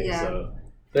certain things. Yeah. So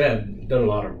I've done a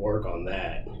lot of work on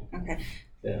that. Okay.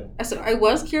 Yeah. So I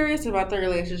was curious about the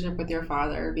relationship with your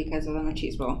father because of the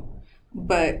machismo,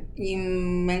 but you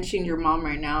mentioned your mom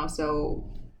right now. So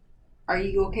are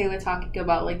you okay with talking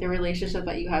about, like, the relationship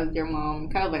that you have with your mom?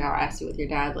 Kind of like how I asked you with your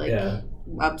dad, like,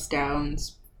 ups,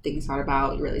 downs, things thought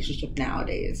about your relationship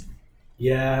nowadays.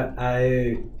 Yeah,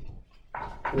 I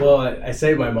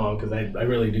say my mom because I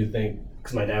really do think,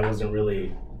 because my dad wasn't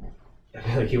really, I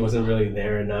feel like he wasn't really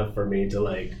there enough for me to,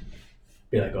 like,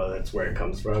 be like, oh, that's where it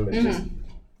comes from. It's just,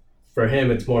 for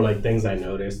him, it's more like things I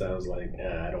noticed. I was like,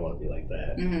 I don't want to be like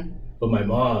that. But my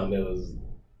mom,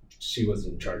 she was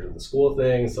in charge of the school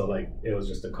thing. So, like, it was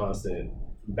just a constant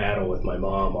battle with my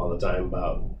mom all the time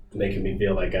about making me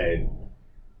feel like I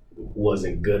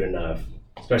wasn't good enough,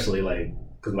 especially, like,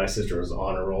 because my sister was an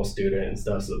honor roll student and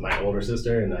stuff, so my older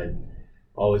sister, and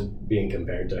always being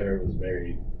compared to her was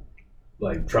very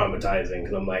like traumatizing,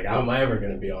 because I'm like, how am I ever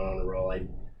going to be on honor roll? Like,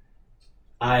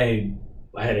 I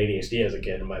had ADHD as a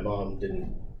kid, and my mom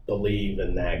didn't believe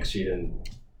in that because she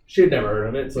had never heard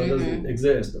of it, so it doesn't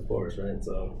exist, of course, right?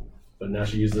 So, but now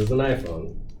she uses an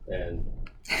iPhone, and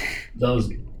those,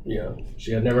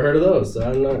 she had never heard of those, so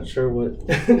I'm not sure what.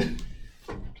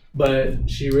 But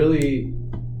she really,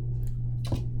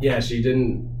 she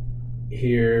didn't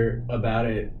hear about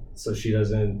it, so she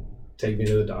doesn't take me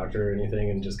to the doctor or anything,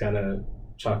 and just kind of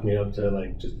chalk me up to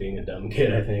like just being a dumb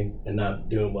kid, I think, and not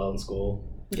doing well in school.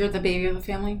 You're the baby of the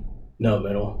family? No,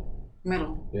 middle.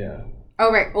 Middle. Yeah.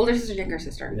 Oh, right. Older sister, younger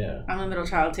sister. Yeah. I'm a middle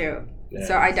child too. Yeah.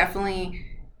 So I definitely,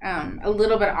 a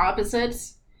little bit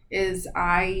opposites is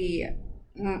my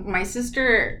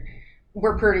sister,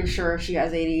 we're pretty sure she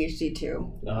has ADHD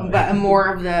too. Oh, but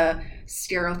more of the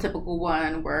stereotypical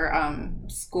one where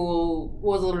school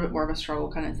was a little bit more of a struggle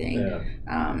kind of thing. Yeah.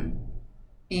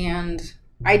 And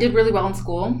I did really well in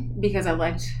school because I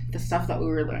liked the stuff that we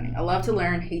were learning. I love to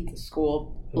learn, hate the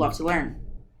school, love to learn.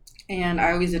 And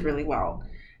I always did really well.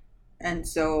 And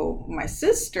so my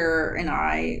sister and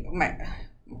my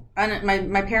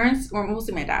parents, or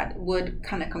mostly my dad, would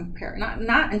kind of compare,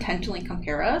 not intentionally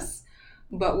compare us,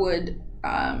 but would,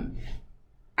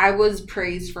 I was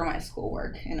praised for my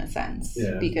schoolwork in a sense,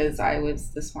 because I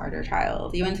was the smarter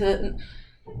child,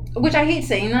 which I hate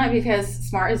saying that because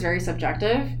smart is very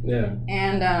subjective. Yeah.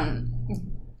 And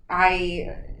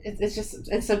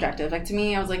it's subjective. Like, to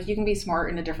me, I was like, you can be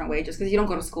smart in a different way. Just because you don't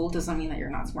go to school doesn't mean that you're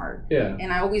not smart. Yeah.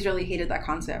 And I always really hated that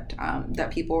concept,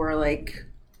 that people were like,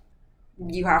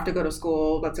 you have to go to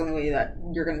school. That's the only way that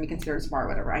you're going to be considered smart,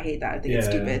 whatever. I hate that. I think it's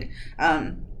stupid.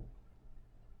 I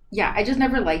just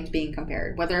never liked being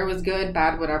compared. Whether it was good,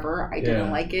 bad, whatever, I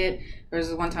didn't like it. There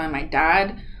was one time my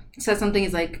dad said something,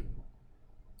 he's like,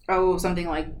 something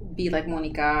like, be like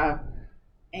Monica.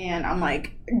 And I'm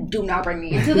like, do not bring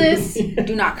me into this.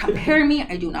 Do not compare me.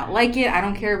 I do not like it. I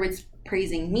don't care if it's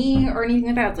praising me or anything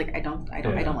like that. It's like, I don't like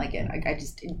it. Like, it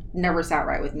never sat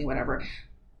right with me, whatever.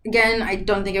 Again, I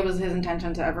don't think it was his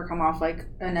intention to ever come off like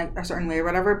a certain way or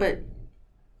whatever, but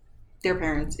they're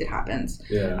parents. It happens.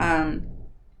 Yeah.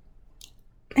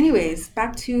 Anyways,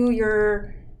 back to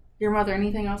your mother.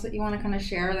 Anything else that you want to kind of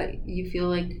share that you feel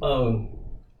like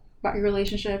about your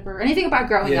relationship or anything about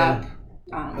growing up?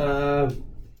 Well,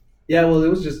 it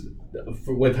was just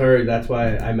with her. That's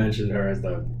why I mentioned her as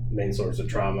the main source of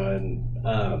trauma, and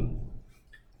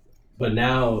but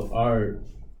now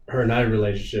her and I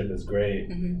relationship is great,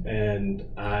 and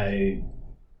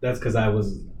that's because I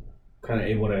was kind of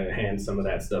able to hand some of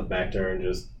that stuff back to her and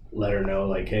just let her know,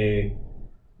 like, hey,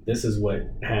 this is what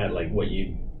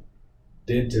you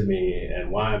did to me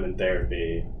and why I'm in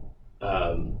therapy.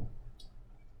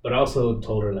 But also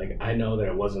told her, like, I know that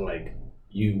it wasn't like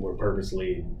you were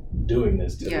purposely doing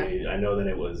this to me. I know that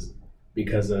it was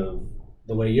because of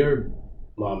the way your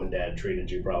mom and dad treated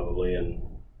you, probably. And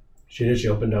she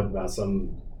opened up about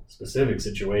some specific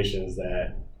situations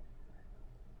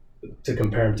to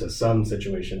compare them to some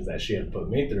situations that she had put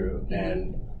me through.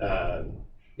 And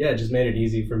it just made it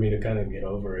easy for me to kind of get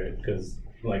over it, because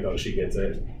like, she gets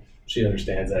it. She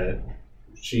understands that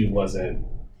she wasn't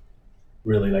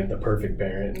really like the perfect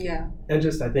parent. Yeah. And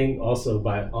just, I think also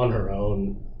on her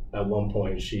own, at one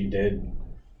point she did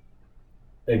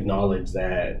acknowledge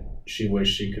that she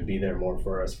wished she could be there more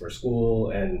for us for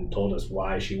school, and told us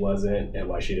why she wasn't and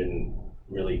why she didn't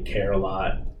really care a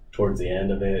lot towards the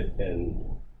end of it. And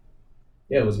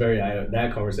it was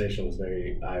that conversation was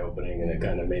very eye-opening, and it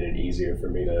kind of made it easier for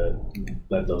me to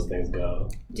let those things go.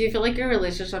 Do you feel like your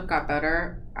relationship got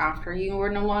better after you were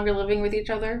no longer living with each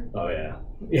other? Oh, yeah.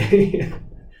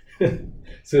 As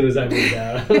soon as I moved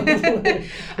out.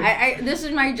 This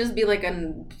might just be like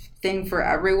a thing for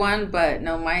everyone, but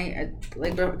no, a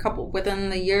couple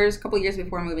years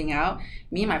before moving out,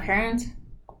 me and my parents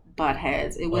butt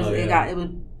heads. It was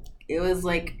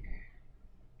like,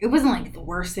 it wasn't like the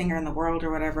worst thing in the world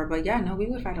or whatever, but we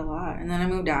would fight a lot. And then I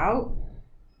moved out,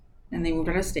 and they moved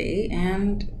out of state,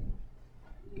 and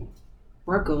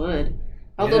we're good.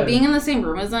 Although being in the same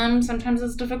room as them sometimes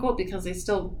is difficult, because there's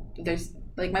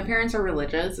like, my parents are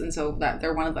religious, and so that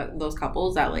they're one of those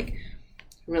couples that, like,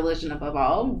 religion above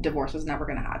all, divorce is never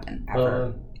going to happen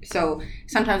ever. So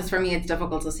sometimes for me it's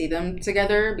difficult to see them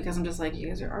together, because I'm just like, you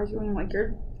guys are arguing like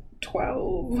you're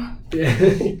 12.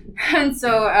 Yeah. And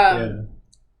so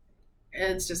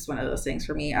it's just one of those things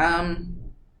for me.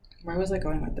 Where was I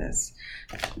going with this?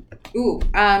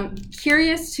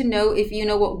 Curious to know if you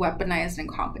know what weaponized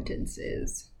incompetence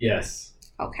is. Yes.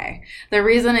 Okay. The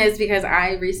reason is because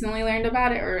I recently learned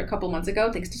about it, or a couple months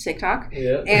ago, thanks to TikTok.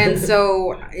 Yeah. And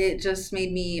so it just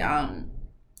made me,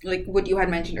 like what you had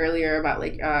mentioned earlier about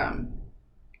like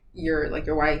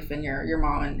your wife and your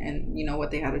mom and you know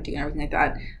what they had to do and everything like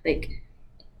that. Like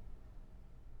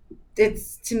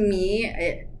it's, to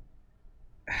me,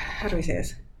 how do I say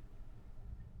this?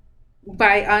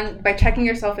 By checking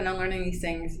yourself and unlearning these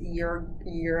things,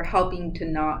 you're helping to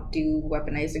not do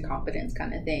weaponized incompetence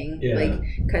kind of thing. Yeah. Like,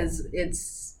 because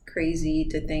it's crazy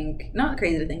to think, not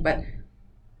crazy to think, but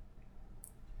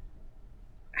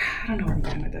I don't know where I'm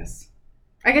going with this.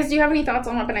 I guess, do you have any thoughts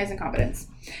on weaponized incompetence?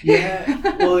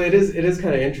 Yeah, well, it is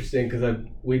kind of interesting because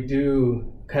we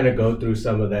do kind of go through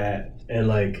some of that, and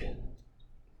like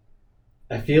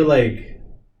I feel like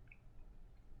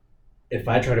if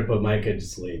I try to put my kid to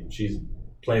sleep, she's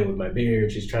playing with my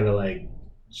beard. She's trying to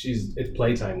it's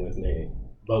playtime with me.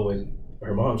 But with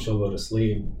her mom, she'll go to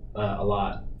sleep a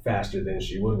lot faster than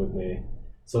she would with me.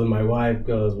 So my wife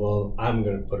goes, well, I'm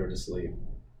going to put her to sleep.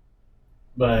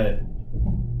 But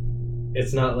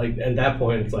it's not like, at that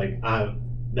point, it's like,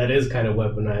 that is kind of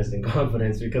weaponized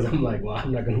incompetence because I'm like, well,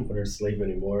 I'm not going to put her to sleep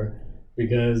anymore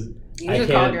because you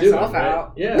can't do it. Right?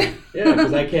 Out. Yeah,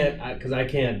 because I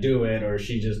can't do it, or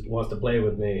she just wants to play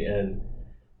with me.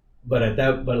 But I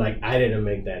didn't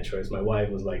make that choice. My wife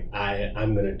was like,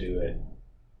 I'm gonna do it.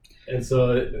 And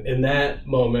so in that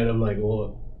moment, I'm like,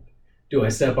 well, do I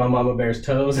step on Mama Bear's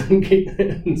toes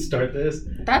and start this?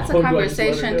 That's a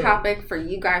conversation topic for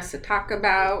you guys to talk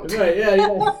about. Right? Yeah.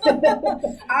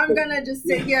 I'm gonna just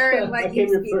sit here and let you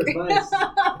speak.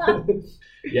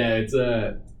 Yeah,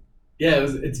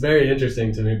 it's very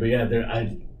interesting to me, but yeah,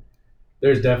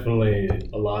 there's definitely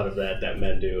a lot of that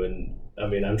men do, and I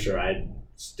mean, I'm sure I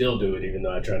still do it, even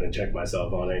though I try to check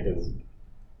myself on it because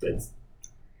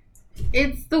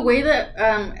it's the way that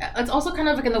it's also kind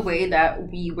of like in the way that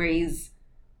we raise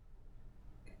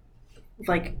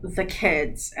like the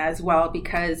kids as well,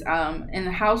 because in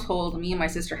the household, me and my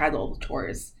sister had all the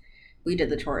chores. We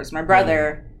did the chores. My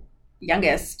brother,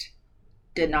 youngest,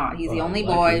 did not. He's the only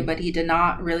boy, but he did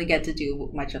not really get to do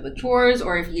much of the chores,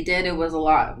 or if he did, it was a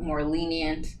lot more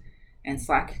lenient and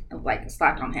slack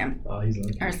on him. Oh, he's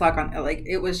lucky. Or slack on, like,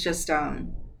 it was just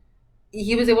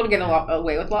he was able to get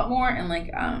away with a lot more, and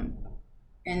like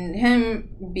and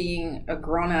him being a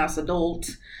grown ass adult,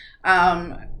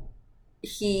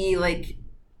 he like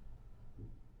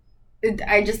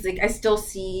I still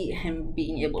see him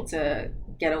being able to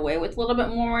get away with a little bit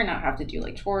more, not have to do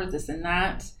like chores, this and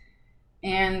that.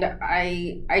 And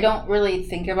I don't really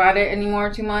think about it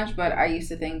anymore too much, but I used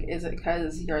to think, is it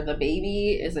because you're the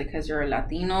baby? Is it because you're a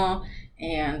Latino?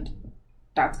 And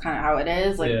that's kind of how it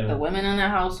is. Like, the women in the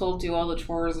household do all the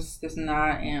chores, this and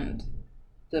that, and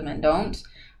the men don't.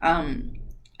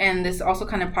 And this also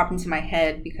kind of popped into my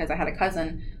head because I had a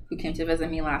cousin who came to visit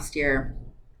me last year.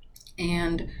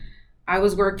 And I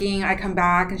was working, I come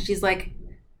back, and she's like,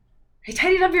 I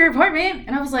tidied up your apartment.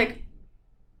 And I was like,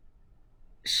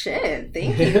 shit,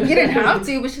 thank you. You didn't have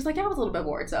to. But she's like, yeah, I was a little bit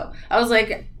bored. So I was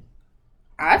like,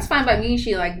 that's fine by me.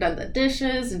 She like done the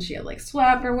dishes and she had like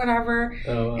swept or whatever.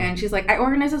 Oh, wow. And she's like, I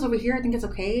organized this over here. I think it's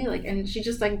okay. Like, and she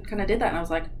just like kind of did that. And I was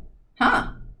like,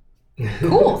 huh,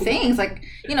 cool, thanks. Like,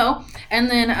 you know. And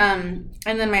then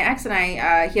my ex and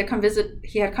I, he had come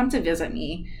to visit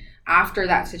me after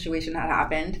that situation had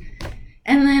happened.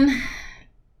 And then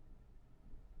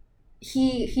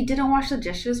he didn't wash the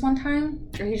dishes one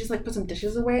time, or he just like put some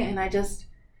dishes away, and I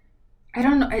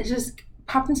don't know, it just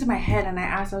popped into my head, and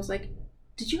I was like,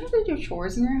 did you have to do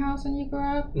chores in your house when you grew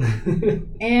up?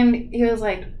 And he was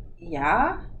like,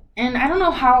 yeah. And I don't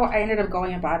know how I ended up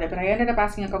going about it, but I ended up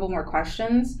asking a couple more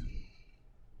questions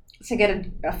to get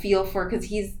a feel for, because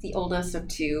he's the oldest of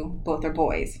two, both are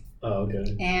boys. Oh,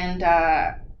 okay. And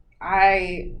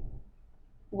I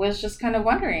was just kind of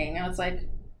wondering, I was like,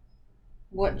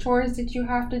 what chores did you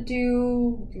have to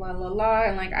do? La la la.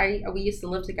 And like we used to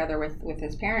live together with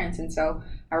his parents, and so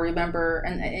I remember,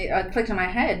 and it clicked in my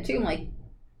head too. I'm like,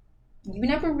 you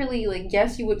never really, like,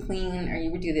 yes, you would clean or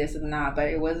you would do this and that, but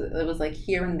it was like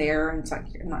here and there, and it's like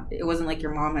it wasn't like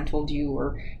your mom had told you,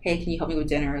 or hey, can you help me with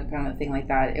dinner, kind of thing like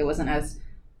that. It wasn't as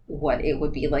what it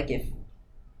would be like if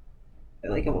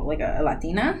like a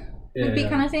Latina would be,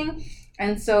 kind of thing.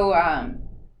 And so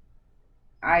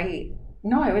I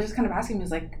was just kind of asking him,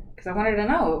 like, because I wanted to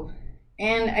know.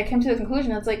 And I came to the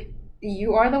conclusion, it's like,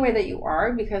 you are the way that you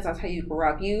are because that's how you grew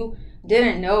up. You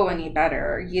didn't know any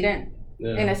better. You didn't,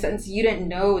 in a sense, you didn't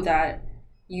know that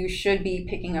you should be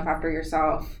picking up after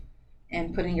yourself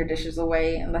and putting your dishes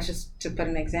away. And that's just to put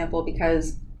an example,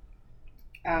 because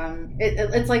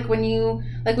It's like when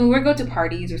we go to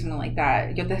parties or something like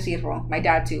that. Yo te sirvo. My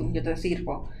dad too. Yo te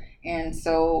sirvo. And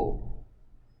so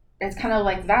it's kind of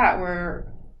like that,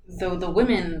 where the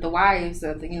women, the wives,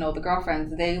 the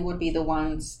girlfriends, they would be the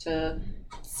ones to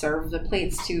serve the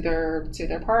plates to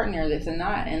their partner, this and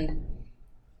that, and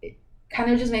it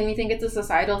kind of just made me think it's a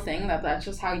societal thing that's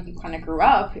just how you kind of grew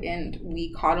up, and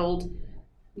we coddle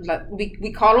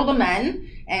the men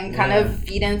and kind of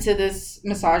feed into this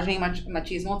misogyny,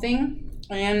 machismo thing.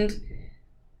 And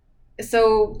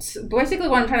so basically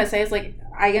what I'm trying to say is, like,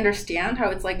 I understand how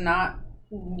it's like not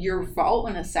your fault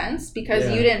in a sense, because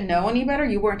you didn't know any better,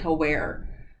 you weren't aware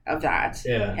of that.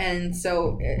 And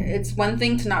so it's one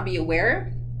thing to not be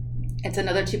aware, it's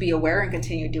another to be aware and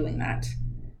continue doing that.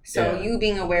 So you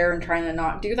being aware and trying to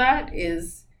not do that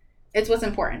it's what's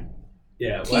important.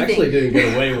 Yeah, well, I actually didn't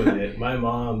get away with it. My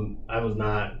mom, I was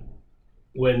not.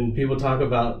 When people talk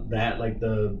about that, like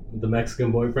the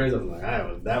Mexican boyfriends, I'm like,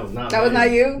 that was not. That was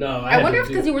not you? No, I wonder if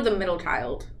because you were the middle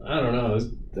child. I don't know.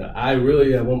 I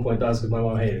really at one point thought it's because my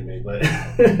mom hated me, but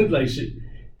like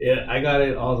I got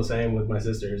it all the same with my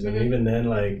sisters, and even then,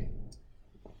 like,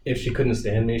 if she couldn't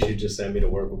stand me, she'd just send me to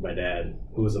work with my dad,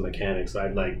 who was a mechanic. So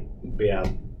I'd like be out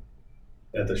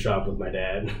at the shop with my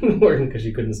dad working because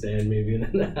she couldn't stand me being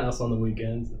in the house on the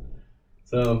weekends.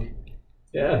 So,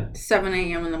 yeah. 7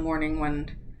 a.m. in the morning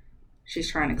when she's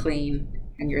trying to clean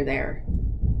and you're there.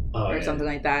 Or something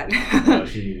like that.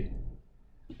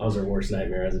 I was her worst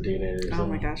nightmare as a teenager. So. Oh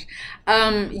my gosh.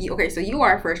 Okay, so you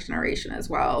are first generation as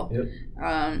well. Yep.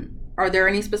 Are there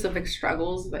any specific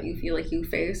struggles that you feel like you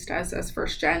faced as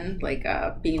first gen, like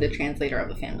being the translator of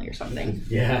the family or something?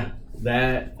 Yeah.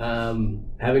 That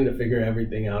having to figure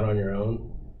everything out on your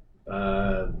own,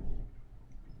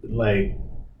 like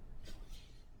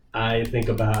I think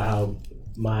about how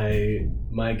my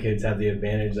kids have the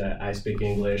advantage that I speak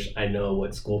English. I know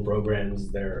what school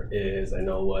programs there is. I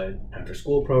know what after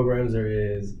school programs there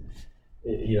is.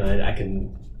 And I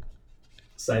can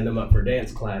sign them up for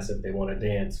dance class if they want to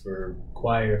dance, for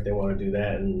choir if they want to do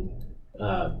that. And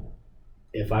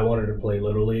if I wanted to play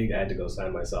Little League, I had to go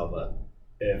sign myself up.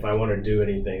 If I wanted to do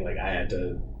anything, like I had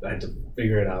to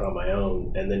figure it out on my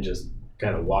own, and then just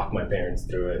kind of walk my parents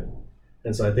through it.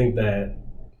 And so I think that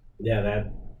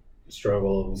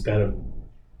struggle was kind of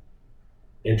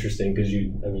interesting because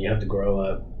you have to grow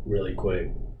up really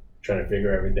quick, trying to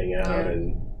figure everything out,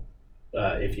 and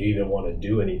if you even want to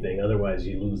do anything, otherwise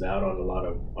you lose out on a lot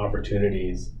of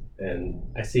opportunities. And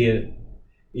I see it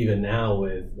even now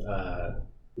with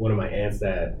one of my aunts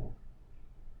that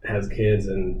has kids,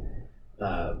 and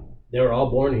they were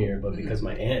all born here, but because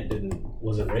my aunt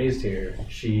wasn't raised here,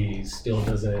 she still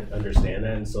doesn't understand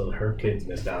that, and so her kids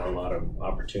missed out on a lot of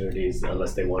opportunities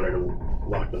unless they wanted to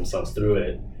walk themselves through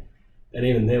it. And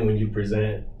even then, when you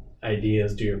present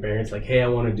ideas to your parents, like, "Hey, I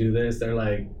want to do this," they're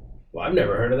like, "Well, I've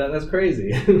never heard of that. That's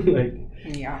crazy."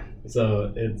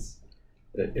 So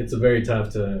it's very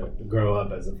tough to grow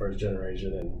up as a first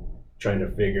generation and trying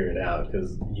to figure it out,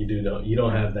 because you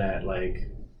don't have that, like,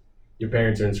 your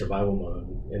parents are in survival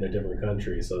mode in a different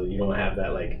country, so you don't have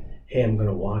that, like, hey, I'm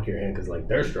gonna walk your hand, because like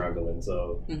they're struggling,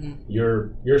 so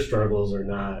your struggles are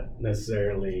not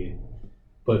necessarily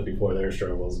put before their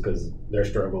struggles, because their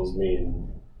struggles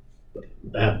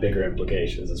have bigger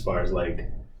implications as far as,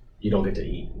 like, you don't get to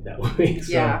eat that way.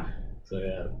 So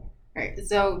yeah. Right.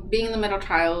 So being the middle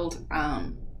child,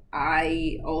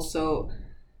 I also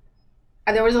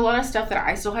there was a lot of stuff that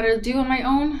I still had to do on my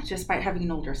own, just by having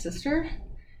an older sister.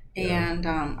 And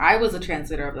I was the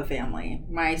translator of the family.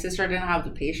 My sister didn't have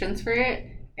the patience for it,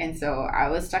 and so I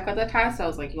was stuck with the task. I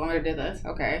was like, "You want me to do this?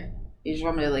 Okay. You just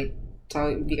want me to, like,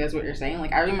 tell you guys what you're saying?"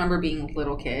 Like, I remember being a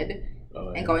little kid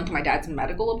and going to my dad's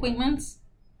medical appointments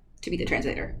to be the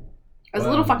translator. I was a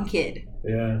little fucking kid.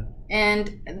 Yeah.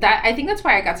 And I think that's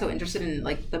why I got so interested in,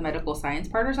 like, the medical science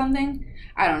part or something.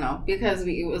 I don't know, because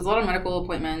it was a lot of medical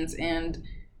appointments, and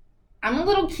I'm a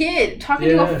little kid talking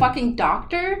to a fucking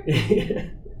doctor.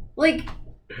 Like,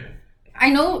 I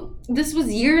know this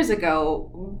was years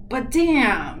ago, but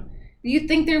damn, you'd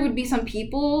think there would be some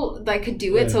people that could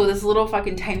do it, so this little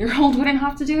fucking 10-year-old wouldn't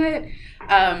have to do it.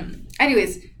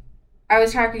 Anyways, I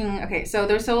was tracking, okay, so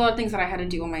there's still a lot of things that I had to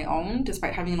do on my own,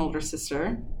 despite having an older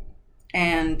sister.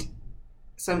 And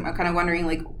so I'm kind of wondering,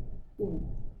 like,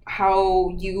 how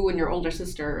you and your older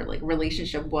sister, like,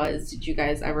 relationship was. Did you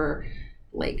guys ever,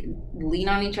 like, lean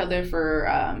on each other for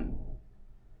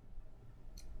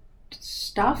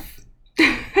stuff?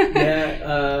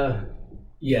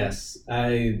 Yes.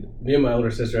 Me and my older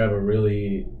sister have a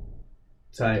really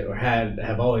tight, or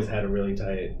have always had a really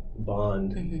tight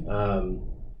bond.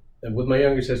 And with my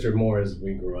younger sister, more as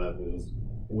we grew up, it was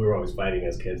we were always fighting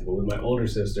as kids. But with my older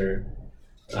sister,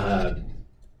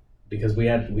 because we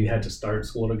had to start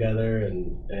school together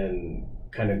and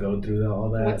kind of go through all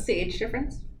that. What's the age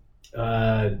difference?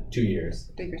 2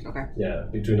 years. 2 years, okay. Yeah,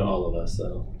 between all of us.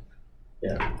 So,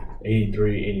 yeah,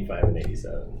 83, 85, and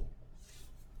 87.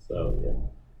 So, yeah.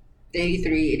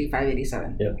 83, 85,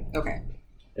 87. Yep. Okay.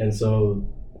 And so,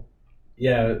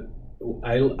 yeah,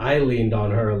 I leaned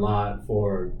on her a lot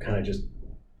for kind of just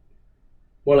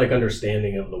more like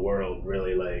understanding of the world,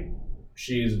 really. Like,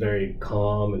 she's very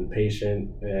calm and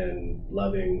patient and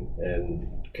loving and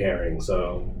caring.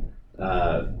 So,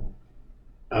 I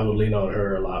would lean on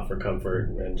her a lot for comfort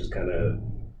and just kind of,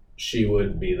 she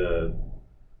would be the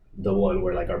one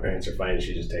where like our parents are fighting,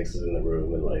 she just takes us in the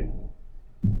room and like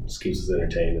just keeps us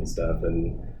entertained and stuff.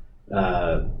 And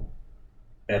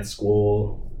at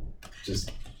school,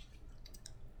 just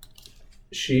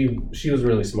she was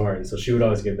really smart, and so she would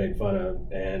always get made fun of,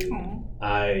 and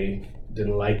I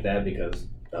didn't like that because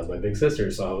that was my big sister.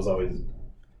 So I was always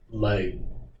like,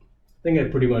 I think I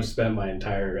pretty much spent my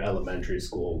entire elementary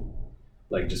school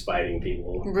like just fighting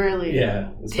people. Really? Yeah,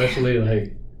 especially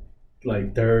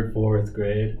like third, fourth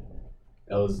grade.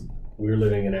 We were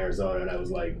living in Arizona, and I was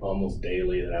like almost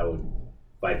daily that I would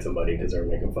fight somebody because they were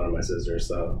making fun of my sister.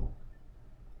 So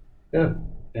yeah,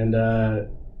 and I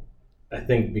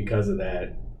think because of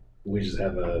that, we just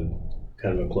have a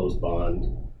kind of a close bond.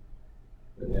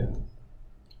 And yeah.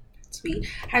 Sweet.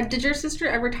 Did your sister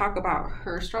ever talk about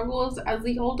her struggles as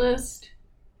the oldest?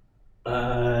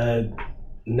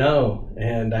 No,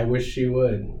 and I wish she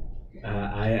would.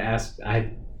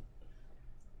 I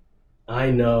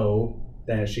know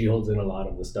that she holds in a lot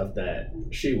of the stuff that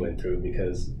she went through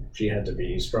because she had to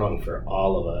be strong for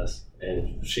all of us,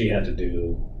 and she had to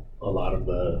do a lot of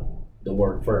the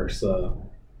work first. So,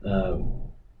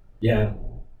 yeah.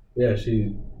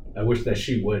 I wish that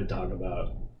she would talk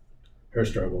about her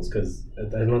struggles, because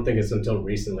I don't think it's until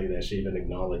recently that she even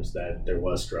acknowledged that there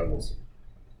was struggles.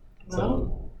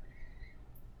 Well,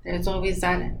 there's always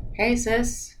that, hey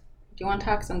sis, do you want to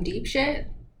talk some deep shit?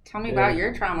 Tell me about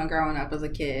your trauma growing up as a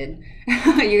kid.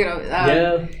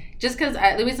 Just because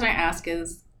the reason I ask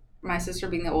is my sister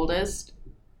being the oldest,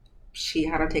 she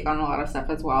had to take on a lot of stuff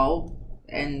as well,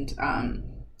 and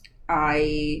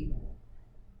I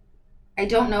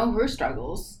don't know her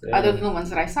struggles other than the ones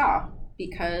that I saw,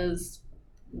 because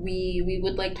we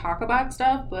would like talk about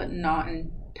stuff, but not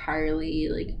entirely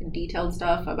like detailed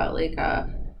stuff about like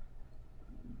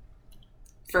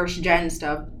first gen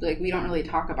stuff. Like, we don't really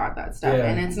talk about that stuff,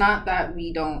 and it's not that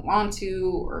we don't want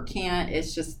to or can't.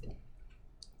 It's just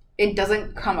it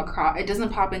doesn't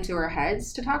pop into our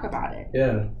heads to talk about it.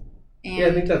 And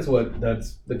I think that's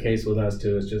the case with us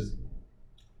too. It's just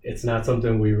it's not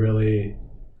something we really,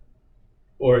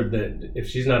 or that if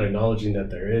she's not acknowledging that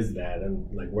there is that,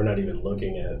 and like we're not even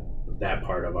looking at that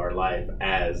part of our life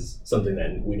as something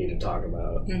that we need to talk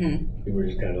about. Mm-hmm. We're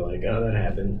just kind of like, oh, that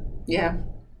happened. Yeah,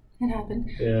 it happened.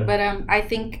 Yeah. But I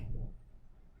think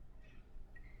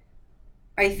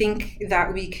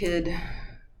that we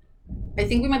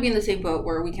might be in the same boat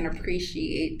where we can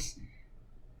appreciate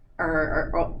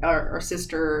our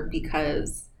sister,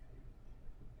 because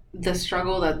the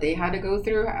struggle that they had to go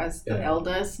through as the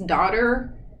eldest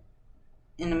daughter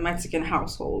in a Mexican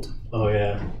household. Oh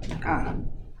yeah.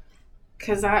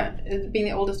 Because being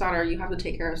the oldest daughter, you have to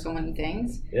take care of so many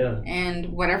things. Yeah.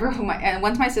 And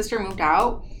once my sister moved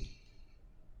out,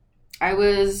 I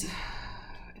was,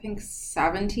 I think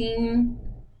 16.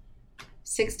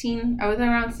 I was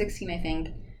around 16, I think,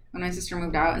 when my sister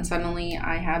moved out, and suddenly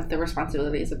I had the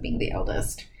responsibilities of being the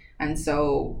eldest. And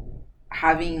so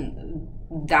having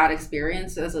that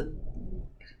experience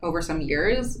over some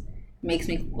years makes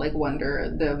me like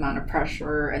wonder the amount of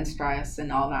pressure and stress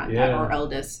and all that our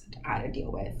eldest had to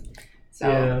deal with. So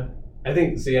yeah, I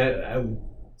think I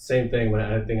same thing.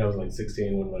 I think I was like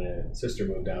 16 when my sister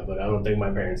moved out, but I don't think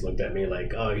my parents looked at me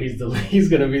like, oh, he's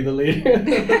gonna be the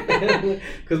leader.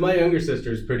 Because my younger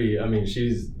sister is pretty.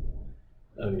 She's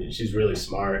really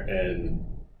smart, and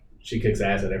she kicks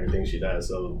ass at everything she does.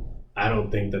 So I don't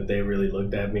think that they really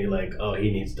looked at me like, oh, he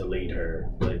needs to lead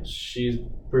her. Like, she's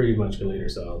pretty much can lead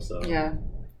herself. So yeah.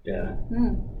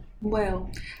 Well,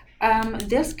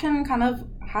 this can kind of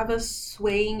have us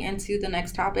swaying into the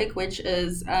next topic, which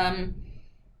is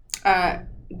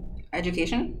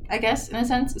education, I guess, in a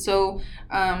sense. So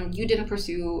you didn't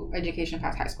pursue education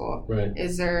past high school. Right.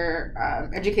 Is there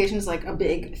education is like a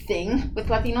big thing with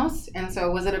Latinos, and so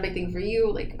was it a big thing for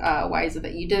you? Like, why is it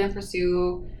that you didn't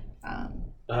pursue?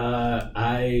 That's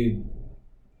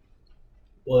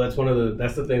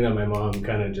the thing that my mom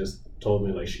kind of just told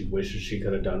me like she wishes she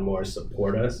could have done more to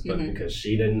support us, but because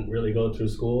she didn't really go through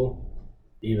school,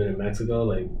 even in Mexico,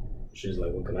 like she's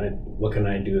like, what can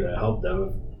I do to help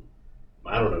them?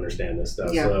 I don't understand this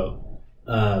stuff. Yeah. So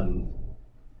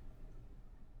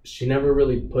she never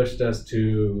really pushed us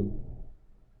to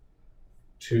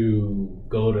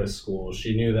go to school.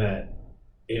 She knew that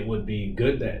it would be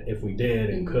good that if we did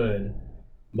and could,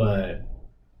 but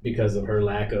because of her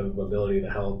lack of ability to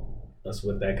help us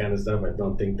with that kind of stuff, I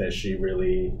don't think that she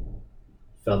really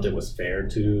felt it was fair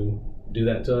to do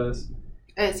that to us.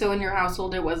 So in your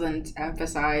household, it wasn't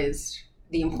emphasized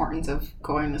the importance of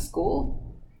going to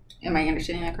school? Am I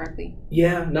understanding that correctly?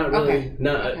 Yeah, not really.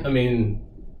 Okay. I mean,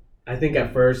 I think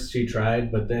at first she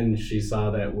tried, but then she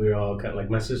saw that we were all kind of like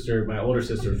my older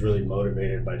sister was really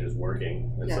motivated by just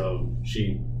working. And so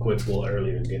she quit school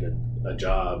early to get a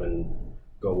job and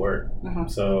go work.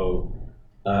 So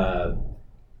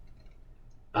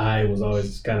I was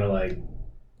always kind of like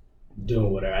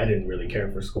doing whatever. I didn't really care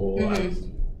for school. I was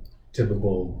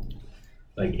typical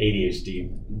like ADHD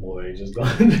boy, just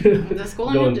going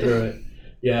through it.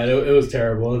 Yeah, it was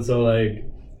terrible. And so like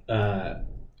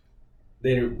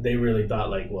they really thought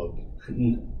like, well,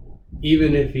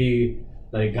 even if he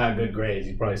like got good grades,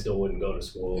 he probably still wouldn't go to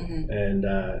school. And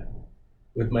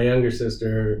with my younger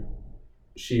sister,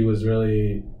 she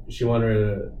wanted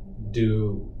to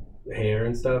do hair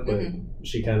and stuff, but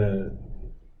she kind of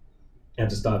had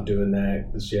to stop doing that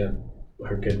because she had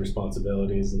her kid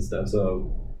responsibilities and stuff.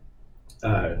 So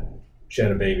she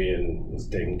had a baby and was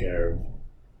taking care of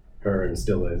her and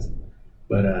still is.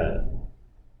 But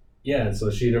yeah, so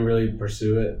she didn't really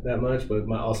pursue it that much. But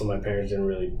my parents didn't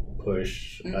really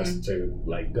push us to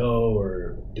like go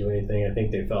or do anything. I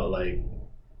think they felt like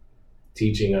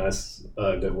teaching us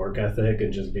a good work ethic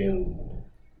and just being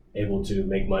able to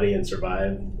make money and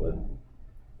survive. But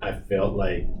I felt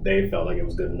like they felt like it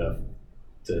was good enough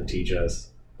to teach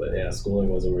us. But yeah, schooling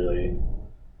wasn't really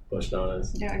pushed on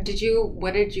us. Yeah.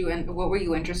 What were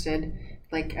you interested,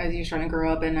 like, as you're trying to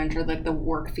grow up and enter like the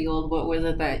work field? What was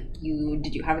it that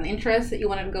did you have an interest that you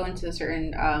wanted to go into a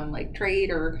certain like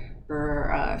trade or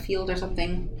field or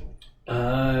something?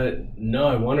 No,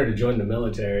 I wanted to join the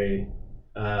military.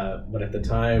 But at the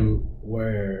time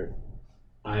when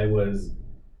I was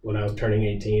turning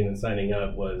 18 and signing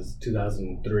up was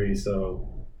 2003,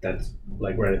 so that's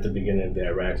like right at the beginning of the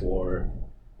Iraq War.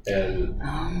 And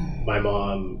my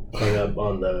mom hung up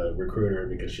on the recruiter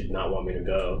because she did not want me to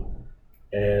go.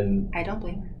 And I don't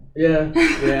blame her. Yeah.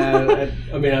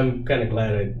 I mean, I'm kind of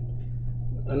glad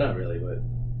not really, but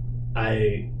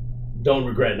I don't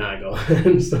regret not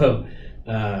going. So,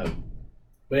 but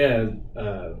yeah,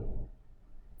 I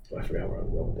forgot where I was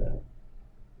going with that.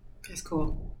 That's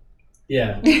cool.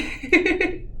 Yeah.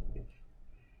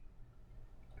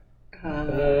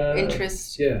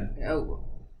 Interest. Yeah.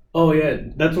 Oh yeah,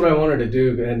 that's what I wanted to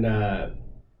do, and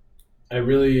I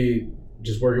really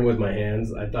just working with my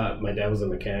hands. I thought my dad was a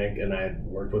mechanic, and I had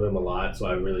worked with him a lot, so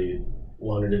I really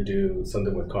wanted to do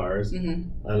something with cars.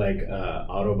 I like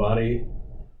auto body,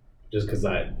 just because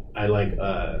I like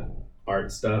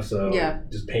art stuff. So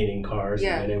just painting cars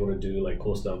and being able to do like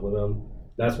cool stuff with them.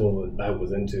 That's what I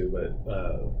was into. But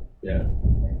yeah,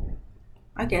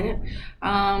 I get it.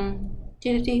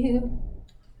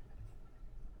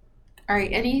 All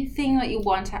right, anything that you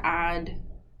want to add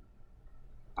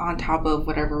on top of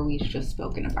whatever we've just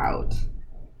spoken about?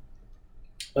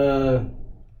 I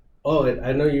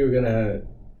know you were gonna,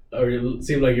 or it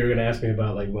seemed like you were gonna ask me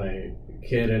about like my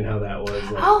kid and how that was.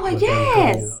 Like,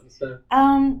 yes.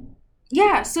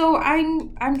 Yeah. So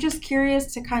I'm just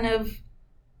curious to kind of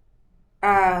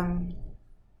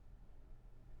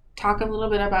talk a little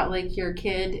bit about like your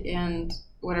kid and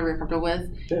whatever you're comfortable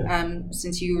with. Yeah.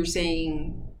 Since you were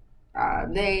saying.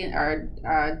 Do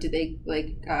they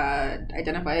like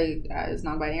identify as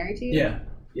non-binary to you?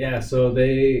 Yeah. So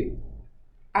they.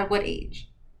 At what age?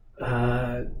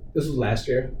 This was last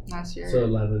year. So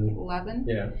 11. 11?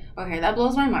 Yeah. Okay, that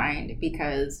blows my mind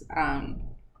because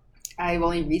I've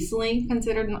only recently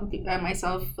considered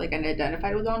myself like an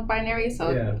identified with non-binary.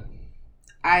 So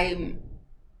I'm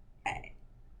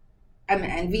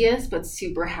envious but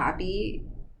super happy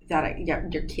that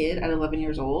your kid at 11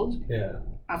 years old. Yeah.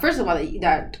 First of all,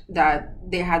 that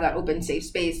they had that open, safe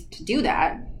space to do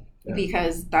that,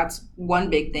 because that's one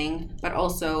big thing. But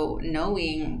also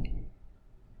knowing,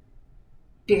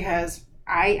 because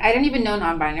I didn't even know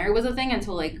non-binary was a thing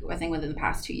until like I think within the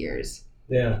past 2 years.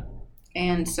 Yeah.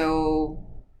 And so,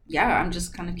 I'm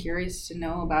just kind of curious to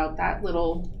know about that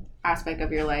little aspect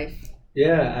of your life.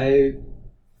 Yeah,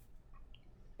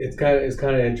 it's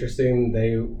kind of interesting.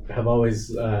 They have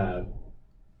always.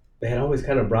 they had always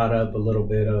kind of brought up a little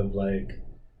bit of like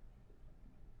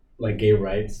gay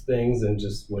rights things and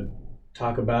just would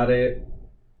talk about it.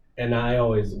 And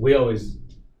we always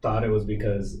thought it was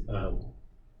because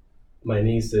my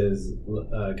niece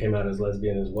came out as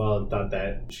lesbian as well, and thought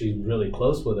that she's really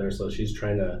close with her, so she's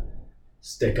trying to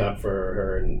stick up for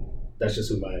her, and that's just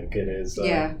who my kid is. So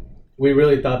yeah. We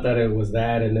really thought that it was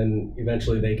that, and then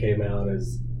eventually they came out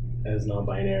as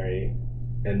non-binary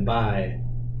and bi,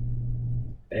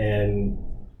 and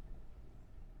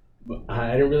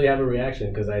I didn't really have a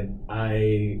reaction because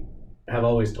I have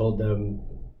always told them,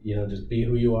 just be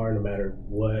who you are no matter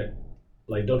what.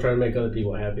 Like, don't try to make other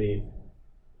people happy,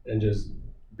 and just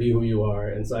be who you are.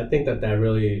 And so I think that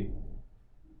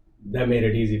made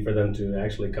it easy for them to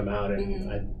actually come out,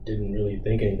 and I didn't really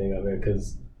think anything of it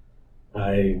because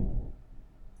I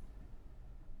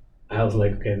was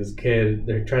like, okay, this kid,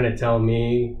 they're trying to tell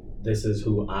me this is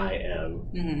who I am.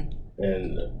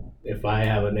 And if I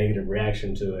have a negative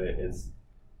reaction to it,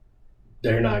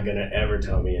 they're not going to ever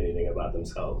tell me anything about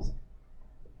themselves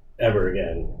ever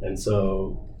again. And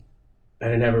so I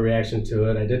didn't have a reaction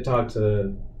to it. I did talk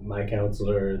to my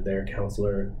counselor, their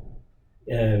counselor,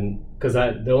 and because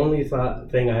the only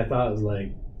thing I thought was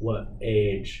like, what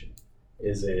age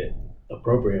is it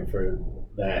appropriate for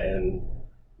that? And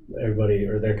everybody,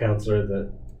 or their counselor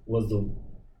that was the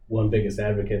one biggest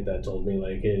advocate, that told me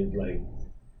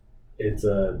it's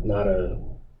not a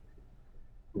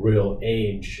real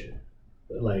age.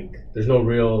 Like, there's no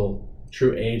real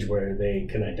true age where they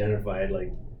can identify it.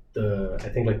 Like, I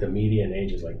think the median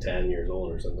age is like 10 years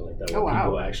old or something like that, where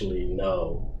people actually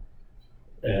know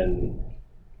and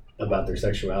about their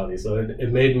sexuality. So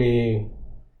it made me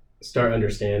start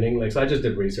understanding. Like, so I just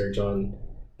did research on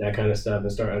that kind of stuff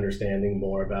and start understanding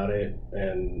more about it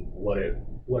and what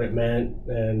it meant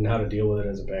and how to deal with it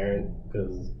as a parent.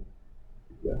 Because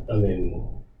I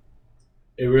mean,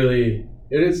 it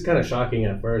is kind of shocking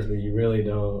at first, but you really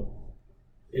don't.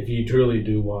 If you truly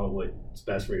do want what's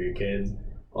best for your kids,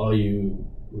 all you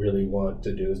really want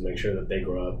to do is make sure that they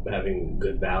grow up having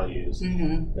good values,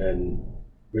 and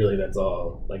really that's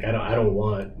all. Like, I don't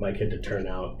want my kid to turn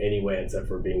out any way except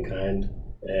for being kind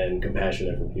and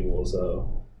compassionate for people.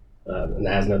 So, and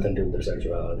that has nothing to do with their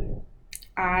sexuality.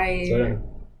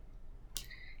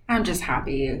 I'm just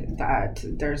happy that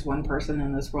there's one person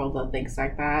in this world that thinks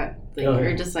like that.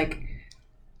 Or just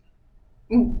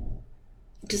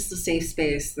just the safe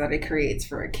space that it creates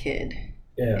for a kid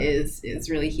is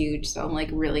really huge. So I'm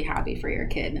really happy for your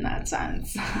kid in that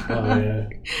sense. Oh,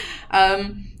 yeah.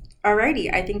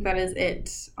 Alrighty, I think that is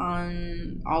it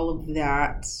on all of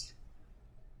that.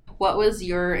 What was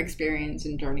your experience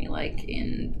and journey like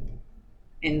in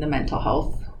the mental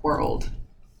health world?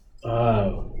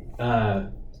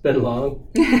 It's been long.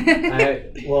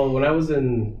 When I was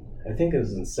I think it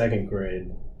was in second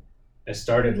grade, I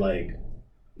started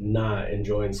not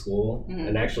enjoying school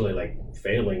and actually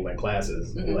failing my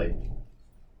classes.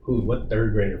 What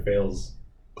third grader fails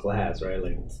class, right?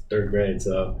 It's third grade.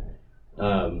 So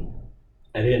I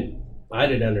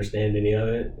didn't understand any of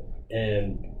it,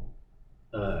 and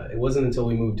it wasn't until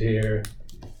we moved here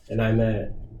and I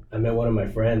met one of my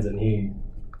friends, and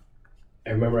I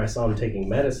remember I saw him taking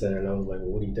medicine, and I was like, well,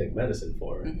 what do you take medicine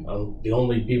for? The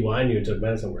only people I knew who took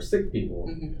medicine were sick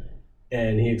people.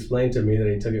 And he explained to me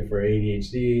that he took it for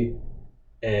ADHD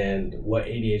and what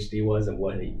ADHD was and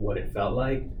what it felt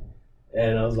like.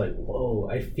 And I was like, whoa,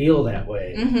 I feel that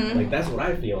way. That's what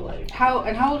I feel like. How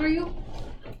old are you?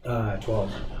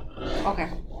 12. Okay.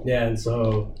 Yeah, and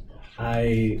so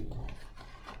I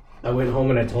went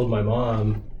home and I told my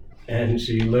mom, and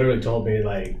she literally told me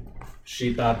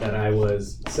she thought that I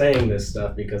was saying this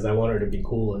stuff because I wanted to be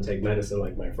cool and take medicine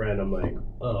like my friend. I'm like,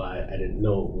 oh, I didn't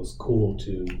know it was cool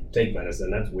to take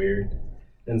medicine. That's weird.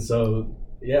 And so,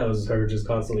 yeah, it was her just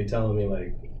constantly telling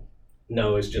me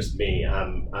no, it's just me.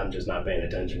 I'm just not paying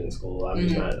attention in school. I'm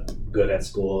just not good at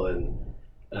school. And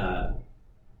I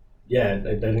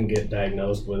didn't get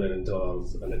diagnosed with it until I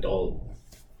was an adult.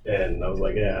 And I was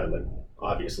like, yeah,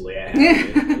 obviously I have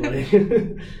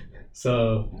it.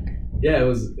 So, yeah, it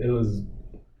was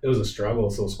a struggle.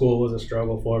 So school was a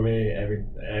struggle for me.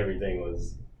 Everything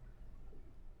was,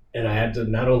 and I had to,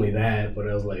 not only that, but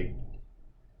I was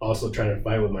also trying to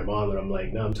fight with my mom. And I'm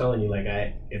like, no, I'm telling you,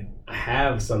 if I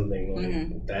have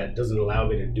something that doesn't allow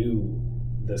me to do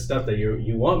the stuff that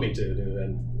you want me to do,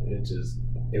 and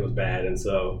it was bad. And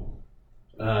so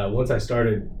once I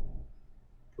started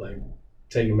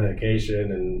taking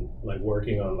medication and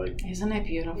working on isn't it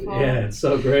beautiful? Yeah, it's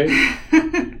so great.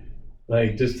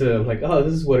 Just to oh,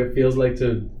 this is what it feels like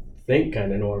to think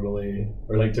kind of normally,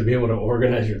 or to be able to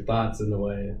organize your thoughts in the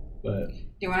way. But do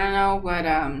you want to know what?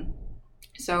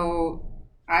 So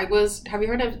have you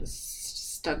heard of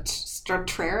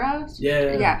Strattera?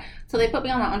 Yeah. Yeah. So they put me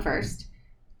on that one first.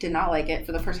 Did not like it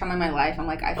for the first time in my life. I'm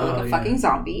like, I feel like a fucking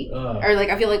zombie. Or like,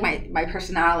 I feel like my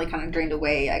personality kind of drained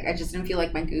away. Like, I just didn't feel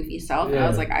like my goofy self. And I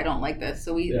was like, I don't like this.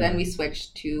 So then we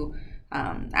switched to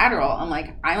Adderall. I'm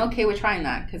like, I'm okay with trying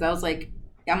that. Because I was like,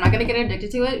 I'm not going to get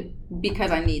addicted to it because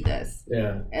I need this.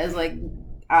 Yeah. It was like,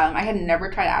 I had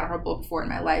never tried Adderall before in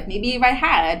my life. Maybe if I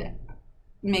had,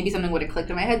 maybe something would have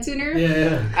clicked in my head sooner.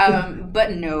 Yeah.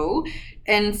 But no.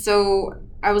 And so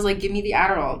I was like, give me the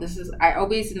Adderall. I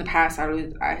always, in the past,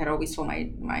 I had always told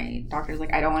my doctors,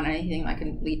 like, I don't want anything that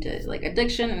can lead to, like,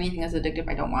 addiction. Anything that's addictive,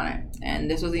 I don't want it. And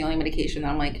this was the only medication that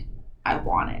I'm like, I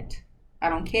want it. I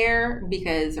don't care,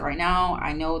 because right now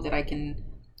I know that I can.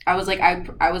 I was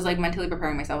like mentally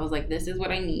preparing myself. I was like, this is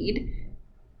what I need.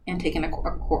 And taking it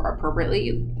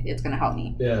appropriately, it's going to help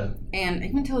me. Yeah. And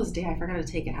even till this day, I forgot to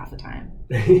take it half the time.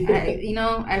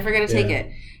 I forgot to take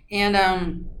it.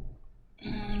 And,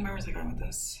 where was I going with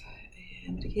this?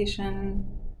 Medication.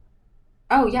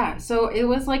 Oh, yeah. So it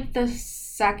was like the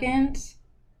second,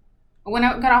 when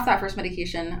I got off that first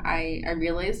medication, I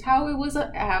realized how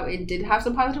it did have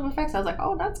some positive effects. I was like,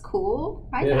 oh, that's cool.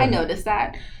 I noticed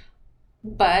that.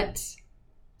 But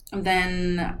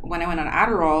then when I went on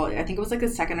Adderall, I think it was like the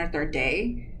second or third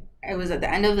day. It was at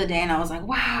the end of the day, and I was like,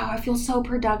 wow, I feel so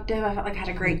productive. I felt like I had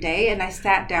a great day. And I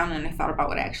sat down and I thought about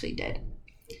what I actually did.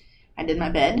 I did my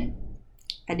bed.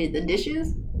 I did the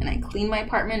dishes, and I cleaned my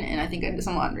apartment, and I think I did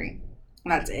some laundry.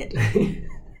 And that's it.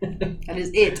 That is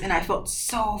it. And I felt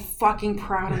so fucking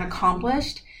proud and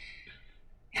accomplished.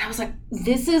 And I was like,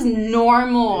 this is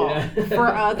normal for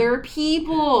other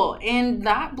people. And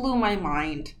that blew my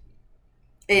mind.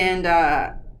 And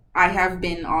I have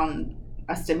been on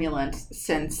a stimulant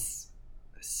since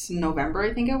November,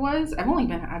 I think it was. I've only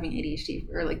been having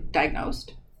ADHD, or like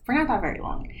diagnosed, for not that very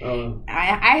long.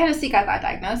 I had to seek out that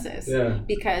diagnosis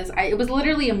because it was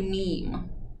literally a meme,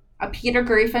 a Peter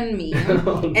Griffin meme.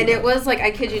 And it was like,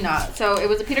 I kid you not. So it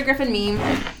was a Peter Griffin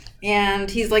meme, and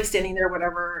he's like standing there,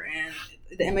 whatever, and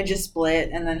the image is split,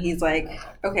 and then he's like,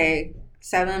 okay,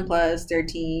 7 plus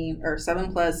 13, or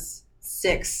 7 plus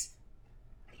 6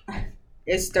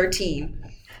 is 13.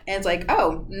 And it's like,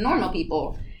 oh, normal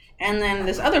people. And then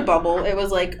this other bubble, it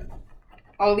was like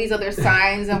all these other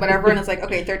signs and whatever, and it's like,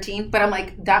 okay, 13. But I'm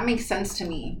like, that makes sense to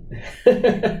me.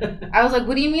 I was like,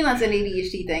 what do you mean that's an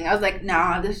ADHD thing? I was like,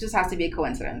 nah, this just has to be a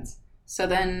coincidence. So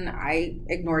then I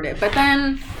ignored it. But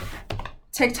then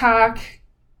TikTok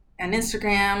and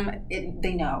Instagram,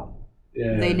 they know.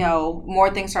 Yeah. They know.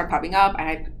 More things started popping up. I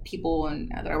had people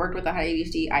that I worked with that had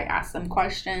ADHD. I asked them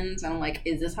questions, and I'm like,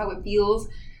 is this how it feels?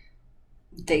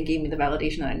 They gave me the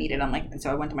validation that I needed. I'm like, and so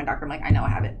I went to my doctor. I'm like, I know I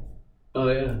have it. Oh,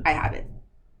 yeah. I have it.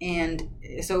 And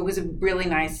so it was really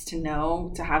nice to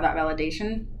know, to have that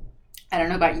validation. I don't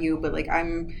know about you, but like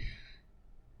the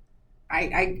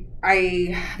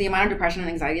amount of depression and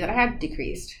anxiety that I had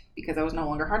decreased because I was no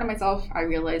longer hard on myself. I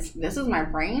realized this is my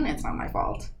brain. It's not my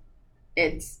fault.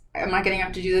 I'm not getting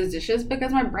up to do those dishes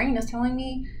because my brain is telling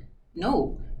me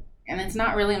no, and it's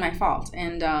not really my fault.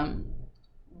 And I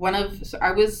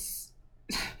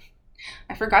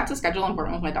forgot to schedule an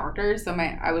appointment with my doctor, so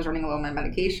I was running low on my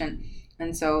medication.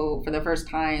 And so for the first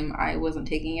time, I wasn't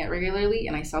taking it regularly,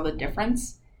 and I saw the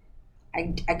difference.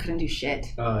 I couldn't do shit.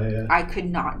 Oh, yeah. I could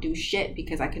not do shit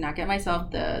because I could not get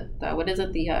myself the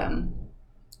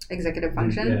executive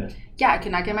function. Yeah, I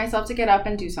could not get myself to get up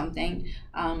and do something.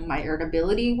 My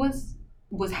irritability was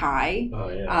high. Oh,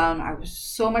 yeah. I was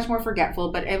so much more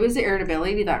forgetful, but it was the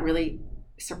irritability that really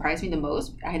surprised me the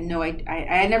most. I had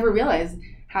never realized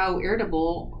how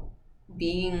irritable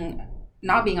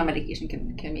not being on medication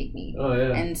can make me. Oh,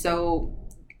 yeah. And so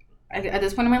at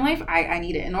this point in my life, I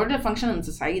need it. In order to function in the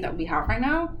society that we have right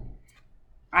now,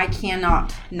 I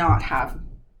cannot not have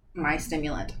my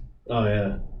stimulant. Oh,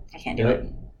 yeah. I can't do it.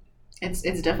 It's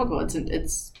difficult.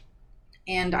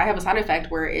 And I have a side effect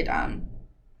where it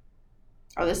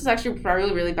this is actually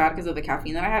probably really bad because of the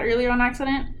caffeine that I had earlier on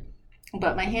accident,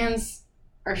 but my hands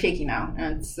are shaky now,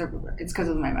 and it's because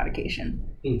of my medication.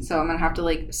 So I'm gonna have to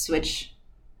like switch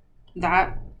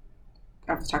that.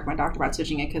 I have to talk to my doctor about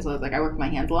switching it because I was like, I work with my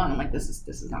hands a lot, and I'm like, this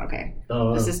is not okay.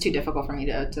 This is too difficult for me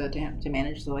to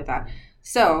manage stuff like that.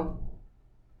 So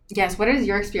yes, what is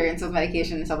your experience with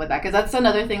medication and stuff like that? Because that's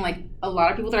another thing. Like a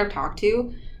lot of people that I've talked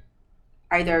to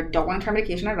either don't want to try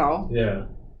medication at all,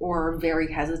 or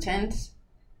very hesitant,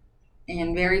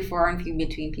 and very far and few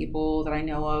between people that I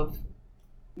know of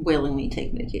willingly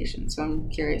take medication. So I'm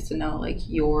curious to know like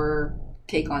your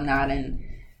take on that and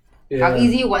how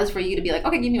easy it was for you to be like,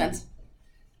 okay, give me meds.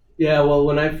 Yeah, well,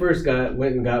 when I first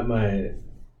went and got my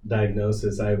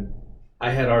diagnosis, I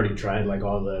had already tried like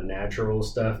all the natural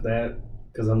stuff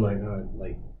because I'm like, oh,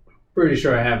 like pretty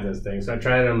sure I have this thing. So I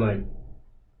tried it. I'm like,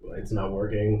 well, it's not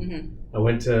working. Mm-hmm. I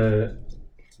went to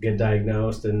get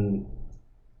diagnosed, and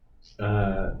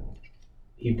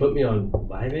he put me on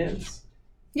Vyvanse.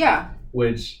 Yeah.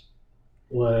 Which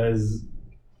was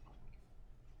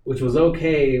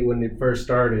okay when it first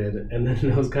started, and then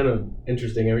it was kind of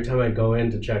interesting. Every time I go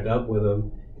in to check up with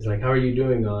him, he's like, "How are you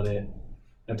doing on it?"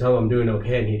 I tell him I'm doing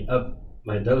okay, and he'd up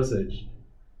my dosage.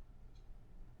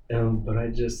 But I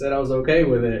just said I was okay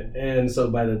with it, and so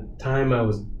by the time I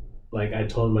was like, I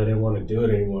told him I didn't want to do it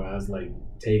anymore. I was like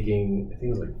taking, I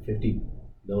think it was like 50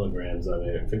 milligrams of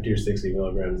it, 50 or 60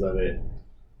 milligrams of it,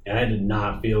 and I did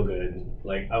not feel good.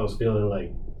 Like I was feeling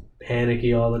like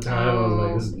panicky all the time. I was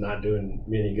like, this is not doing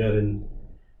me any good, and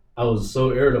I was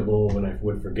so irritable when I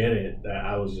would forget it that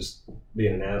I was just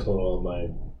being an asshole to all my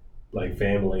like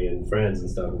family and friends and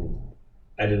stuff. And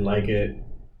I didn't like it,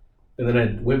 and then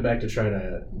I went back to try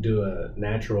to do a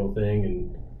natural thing,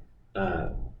 and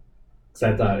because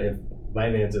I thought if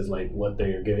Vyvanse is like what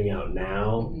they're giving out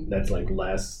now, that's like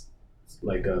less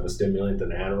like of a stimulant than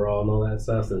Adderall and all that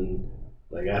stuff, and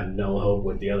like I have no hope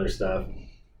with the other stuff.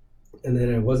 And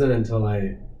then it wasn't until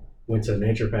I went to a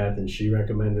naturopath and she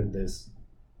recommended this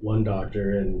one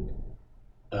doctor, and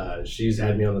she's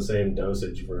had me on the same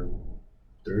dosage for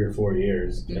 3 or 4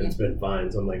 years, and it's been fine.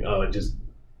 So I'm like, oh, it just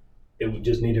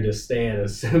needed to stay at a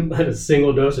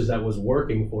single dosage that was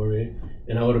working for me,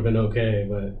 and I would have been okay.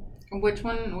 But which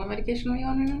one? What medication are you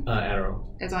on right now? Adderall.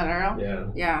 It's on Adderall.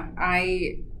 Yeah. Yeah.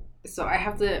 I was on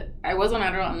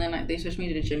Adderall, and then they switched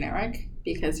me to generic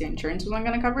because your insurance wasn't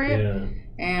going to cover it. Yeah.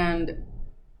 And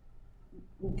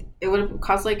it would have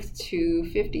cost like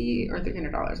 $250 or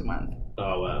 $300 a month.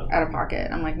 Oh wow. Out of pocket.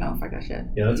 I'm like, no, fuck that shit.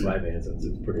 Yeah, that's Vyvanse. It's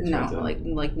pretty expensive. No,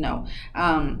 like no.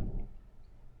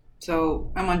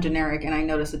 So I'm on generic, and I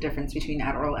notice a difference between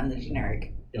Adderall and the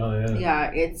generic. Oh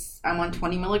yeah. Yeah, I'm on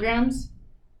 20 milligrams,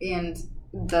 and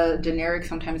the generic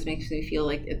sometimes makes me feel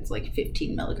like it's like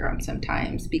 15 milligrams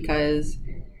sometimes, because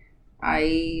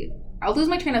I'll lose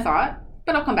my train of thought,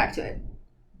 but I'll come back to it.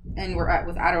 And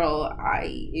with Adderall,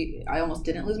 I almost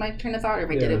didn't lose my train of thought, or if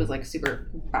I did, it was like super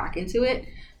back into it.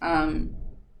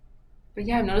 But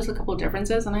yeah, I've noticed a couple of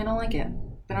differences, and I don't like it.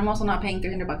 But I'm also not paying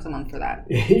 $300 a month for that.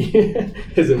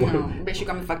 Is it worth? Bitch, you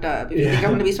got me fucked up. If you think I'm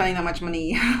going to be spending that much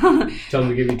money. Tell them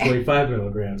to give you 25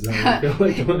 milligrams.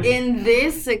 In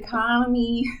this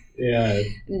economy. Yeah.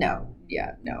 No.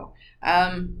 Yeah, no.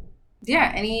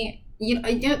 Yeah, you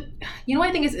know what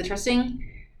I think is interesting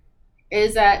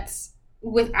is that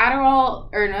with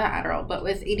Adderall, or not Adderall, but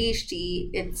with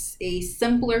ADHD, it's a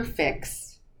simpler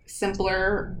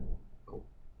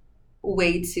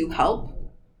way to help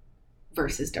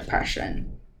versus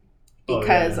depression.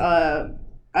 Because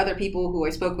other people who I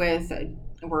spoke with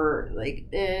were like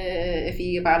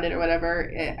iffy about it or whatever.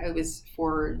 It was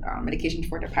for medication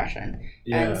for depression.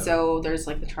 Yeah. And so there's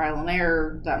like the trial and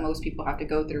error that most people have to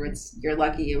go through. You're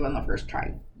lucky on the first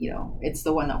try, it's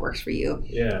the one that works for you.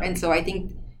 Yeah. And so I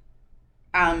think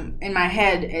in my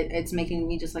head, it's making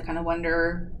me just like kind of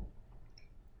wonder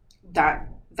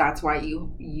that's why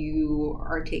you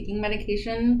are taking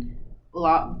medication a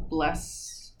lot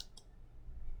less.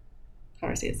 How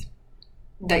do I say this?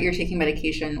 That you're taking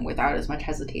medication without as much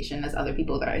hesitation as other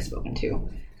people that I've spoken to,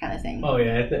 kind of thing. Oh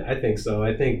yeah, I think so.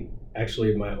 I think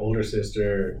actually my older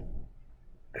sister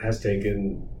has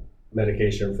taken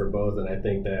medication for both, and I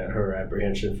think that her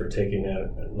apprehension for taking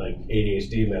that like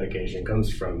ADHD medication comes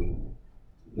from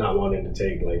not wanting to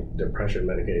take like depression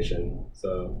medication.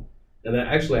 So, and then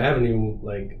actually I haven't even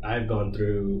I've gone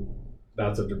through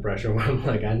bouts of depression where I'm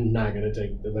like, I'm not going to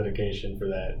take the medication for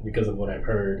that because of what I've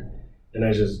heard. And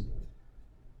I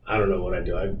don't know what I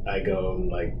do. I go and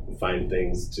find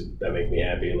things that make me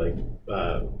happy.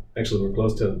 Actually we're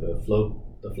close to the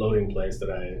floating place that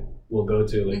I will go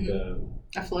to,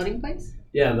 a floating place?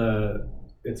 Yeah,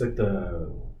 it's like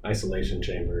the isolation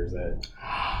chambers that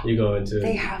you go into.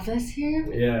 They have this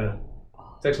here? Yeah.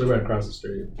 It's actually right across the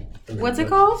street. What's it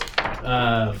called?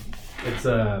 It's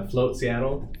Float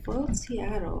Seattle. Float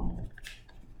Seattle.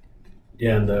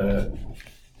 Yeah, and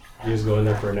you just go in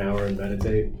there for an hour and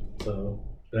meditate. So,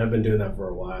 and I've been doing that for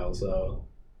a while, so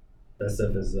that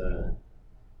stuff is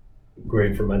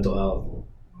great for mental health.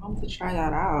 I'll have to try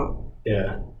that out.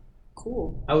 Yeah.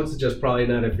 Cool. I would suggest probably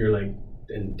not if you're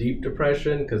in deep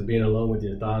depression, because being alone with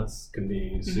your thoughts can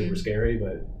be super scary,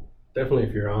 but definitely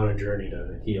if you're on a journey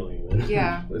to healing, then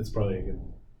it's probably a good.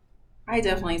 I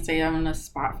definitely say I'm in a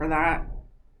spot for that.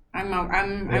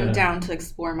 I'm down to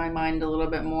explore my mind a little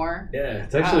bit more. Yeah,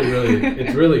 it's actually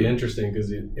it's really interesting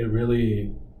because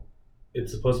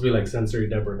it's supposed to be like sensory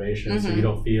deprivation, so you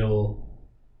don't feel,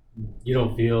 you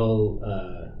don't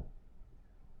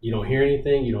hear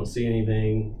anything, you don't see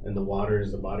anything, and the water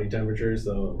is the body temperature,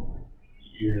 so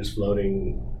you're just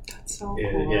floating. That's so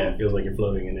cool. Yeah, it feels like you're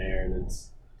floating in air, and it's.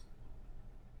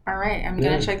 All right, I'm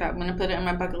gonna check that. I'm gonna put it in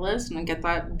my bucket list and get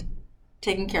that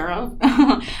taken care of.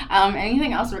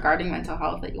 Anything else regarding mental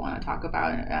health that you want to talk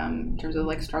about in terms of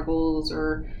like struggles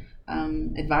or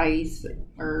advice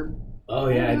or? Oh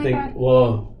yeah, I think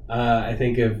I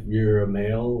think if you're a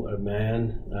male or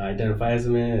man, identify as a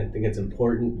man, I think it's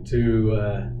important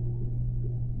to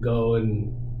go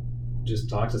and just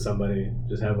talk to somebody.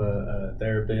 Just have a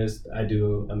therapist. I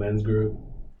do a men's group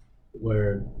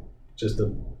where just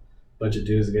a bunch of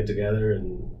dudes get together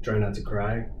and try not to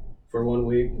cry for 1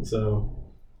 week. So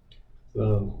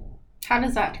how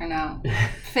does that turn out?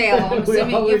 Fail. I'm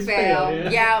assuming you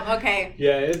fail. Yeah. Okay.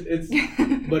 Yeah. It's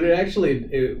but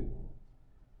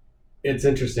it's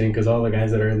interesting because all the guys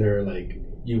that are in there, like,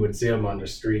 you would see them on the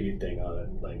street, you'd think, oh,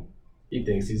 like, he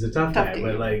thinks he's a tough guy, dude.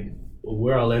 But like,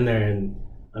 we're all in there, and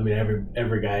I mean,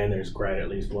 every guy in there's cried at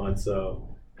least once. So,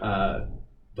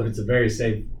 but it's a very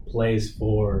safe place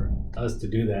for us to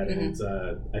do that, and it's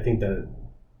I think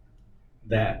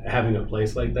that having a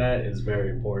place like that is very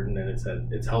important, and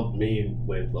it's helped me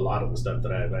with a lot of the stuff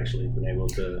that I've actually been able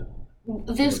to.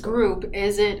 This group,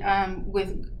 is it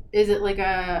is it like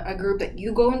a group that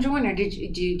you go and join, or did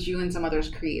you and some others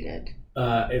create it?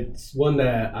 It's one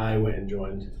that I went and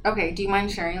joined. Okay, do you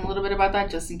mind sharing a little bit about that,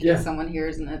 just in case someone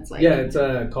hears and it's like... Yeah, it's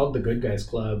called the Good Guys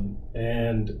Club,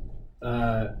 and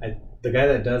the guy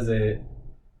that does it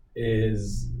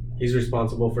he's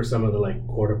responsible for some of the like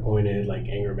court-appointed like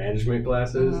anger management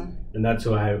classes, and that's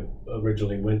who I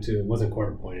originally went to. It wasn't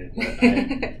court-appointed, but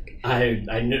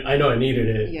I know I needed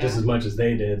it just as much as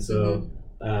they did. So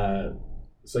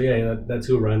that's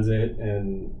who runs it,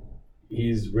 and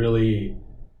he's really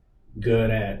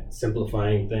good at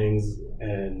simplifying things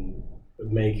and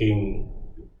making,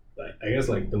 I guess,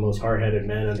 like the most hard-headed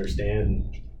men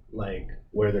understand like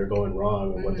where they're going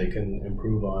wrong and what they can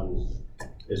improve on.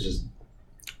 It's just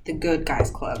the Good Guys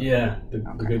Club. Yeah, the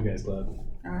Good Guys Club.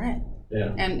 All right.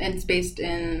 Yeah. And it's based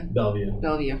in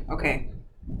Bellevue. Okay.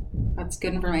 That's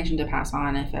good information to pass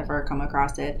on if ever come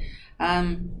across it.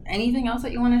 Anything else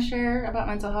that you want to share about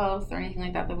mental health or anything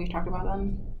like that we've talked about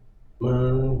then?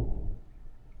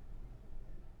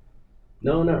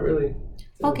 No, not really.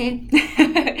 Okay.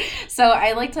 So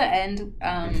I like to end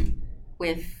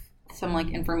with some like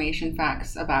information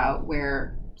facts about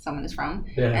where someone is from.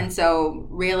 Yeah. And so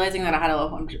realizing that I had a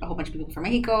whole bunch of people from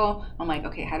Mexico, I'm like,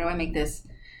 okay, how do I make this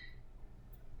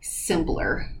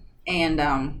simpler? And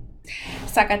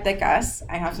Zacatecas,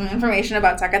 I have some information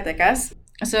about Zacatecas.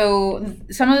 So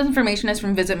some of the information is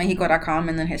from visitmexico.com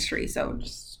and then history. So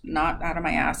just not out of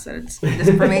my ass. This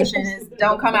information is,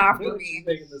 don't come after me.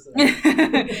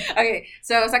 Okay,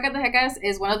 so Zacatecas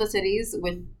is one of the cities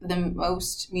with the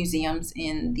most museums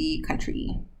in the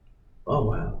country. Oh,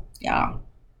 wow. Yeah.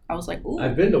 I was like, ooh.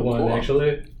 I've been to one, cool.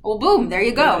 Actually. Well, boom, there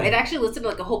you go. Yeah. It actually listed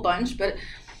like a whole bunch, but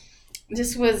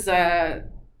this is so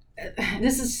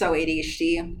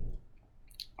ADHD.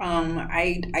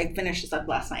 I finished this up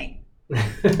last night.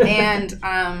 And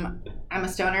I'm a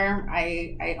stoner.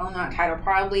 I own that title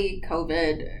proudly.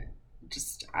 COVID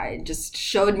just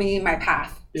showed me my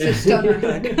path to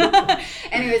stonerhood.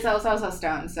 Anyways, I was also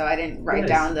stoned, so I didn't write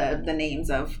down the names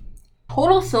of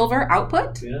total silver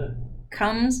output. Yeah.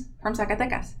 Comes from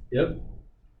Zacatecas. Yep.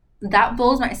 That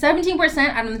blows my 17%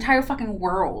 out of the entire fucking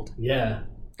world. Yeah.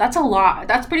 That's a lot.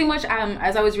 That's pretty much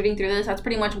as I was reading through this, that's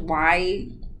pretty much why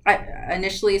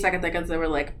initially Zacatecas, they were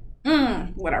like,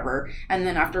 whatever. And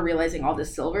then after realizing all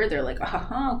this silver, they're like,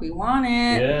 we want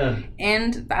it. Yeah.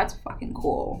 And that's fucking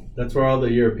cool. That's where all the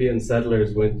European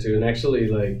settlers went to. And actually,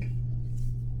 like,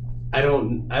 I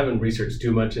haven't researched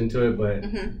too much into it, but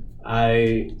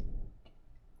I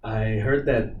heard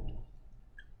that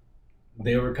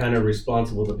they were kind of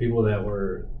responsible, the people that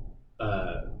were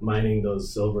mining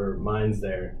those silver mines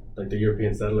there, like the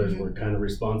European settlers were kind of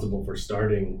responsible for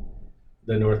starting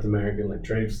the North American like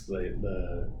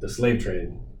the slave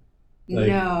trade. Like,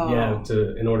 no. Yeah,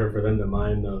 in order for them to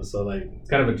mine those. So like it's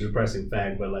kind of a depressing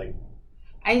fact, but like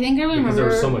I think I remember because there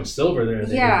was so much silver there.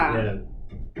 Yeah.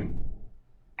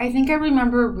 I think I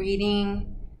remember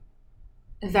reading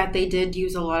that they did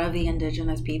use a lot of the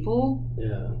indigenous people.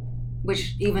 Yeah.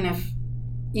 Which even if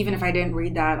I didn't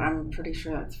read that, I'm pretty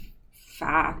sure that's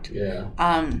fact. Yeah.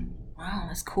 Wow,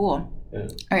 that's cool. Yeah.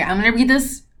 All right, I'm gonna read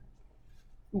this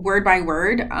word by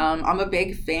word. I'm a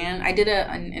big fan. I did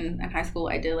in high school.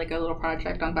 I did like a little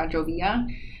project on Pancho Villa,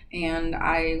 and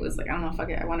I was like, I don't know, fuck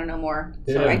it, I want to know more.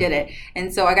 So I did it,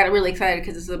 and so I got really excited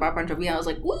because this is about Pancho Villa. I was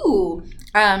like, ooh.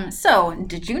 So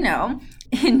did you know?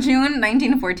 In June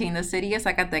 1914, the city of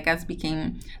Zacatecas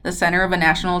became the center of a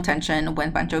national attention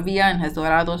when Pancho Villa and his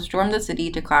Dorados stormed the city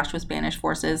to clash with Spanish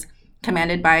forces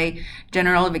commanded by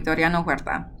General Victoriano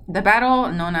Huerta. The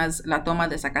battle, known as La Toma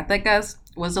de Zacatecas,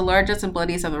 was the largest and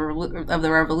bloodiest of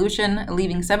the revolution,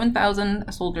 leaving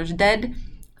 7,000 soldiers dead,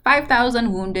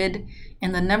 5,000 wounded,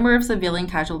 and the number of civilian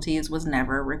casualties was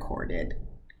never recorded.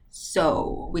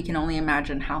 So we can only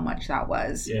imagine how much that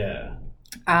was. Yeah.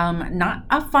 Not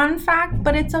a fun fact,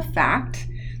 but it's a fact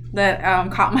that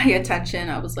caught my attention.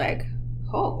 I was like,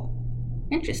 oh,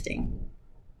 interesting.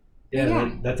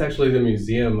 Yeah. That's actually the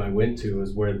museum I went to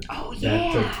is where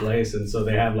that took place. And so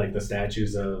they have like the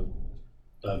statues of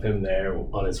him there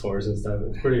on his horse and stuff.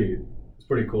 It's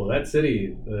pretty cool. That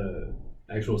city, the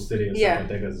actual city of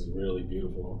Zacatecas is really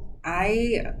beautiful.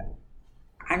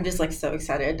 I'm just like so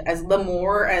excited. As the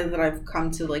more as that I've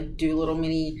come to like do little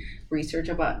mini research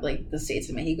about like the states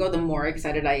of Mexico, the more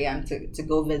excited I am to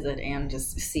go visit and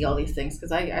just see all these things,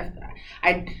 because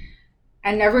I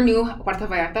never knew Puerto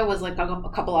Vallarta was like a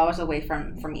couple hours away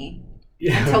from me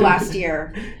until last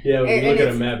year. Yeah, when you look at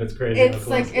a map, it's crazy. It's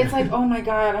like oh my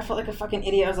god, I felt like a fucking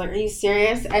idiot. I was like, are you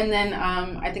serious? And then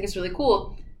I think it's really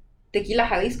cool. Tequila,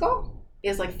 Jalisco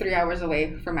is like 3 hours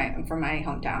away from my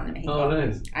hometown in Mexico. Oh,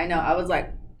 nice. I know. I was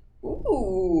like,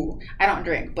 ooh, I don't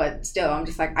drink, but still, I'm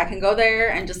just like, I can go there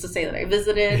and just to say that I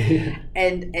visited.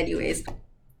 And anyways,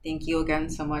 thank you again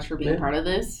so much for being part of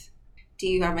this. Do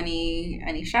you have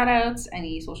any shout outs,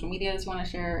 any social medias you want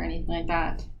to share, anything like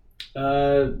that?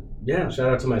 Yeah, shout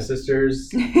out to my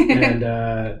sisters. And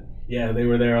they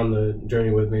were there on the journey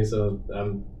with me, so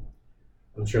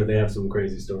I'm sure they have some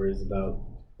crazy stories about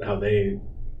how they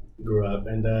grew up,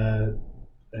 and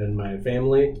my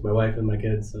family, my wife and my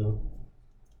kids. So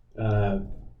I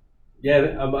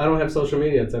don't have social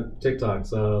media except TikTok,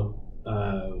 so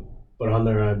but on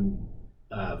there I'm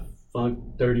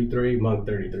Monk 33,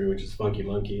 which is Funky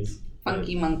Monkeys.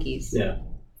 Funky Monkeys. Yeah.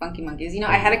 Funky Monkeys. You know,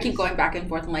 I had to keep going back and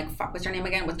forth. I'm like, fuck, what's your name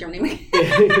again? I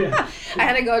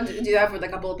had to go do that with a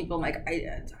couple of people. I'm like,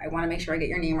 I want to make sure I get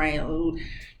your name right.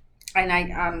 And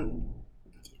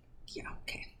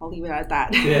okay, I'll leave it at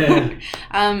that. Yeah.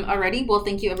 Alrighty, well,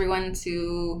 thank you everyone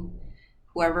to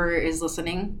whoever is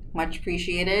listening. Much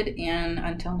appreciated, and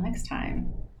until next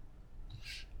time.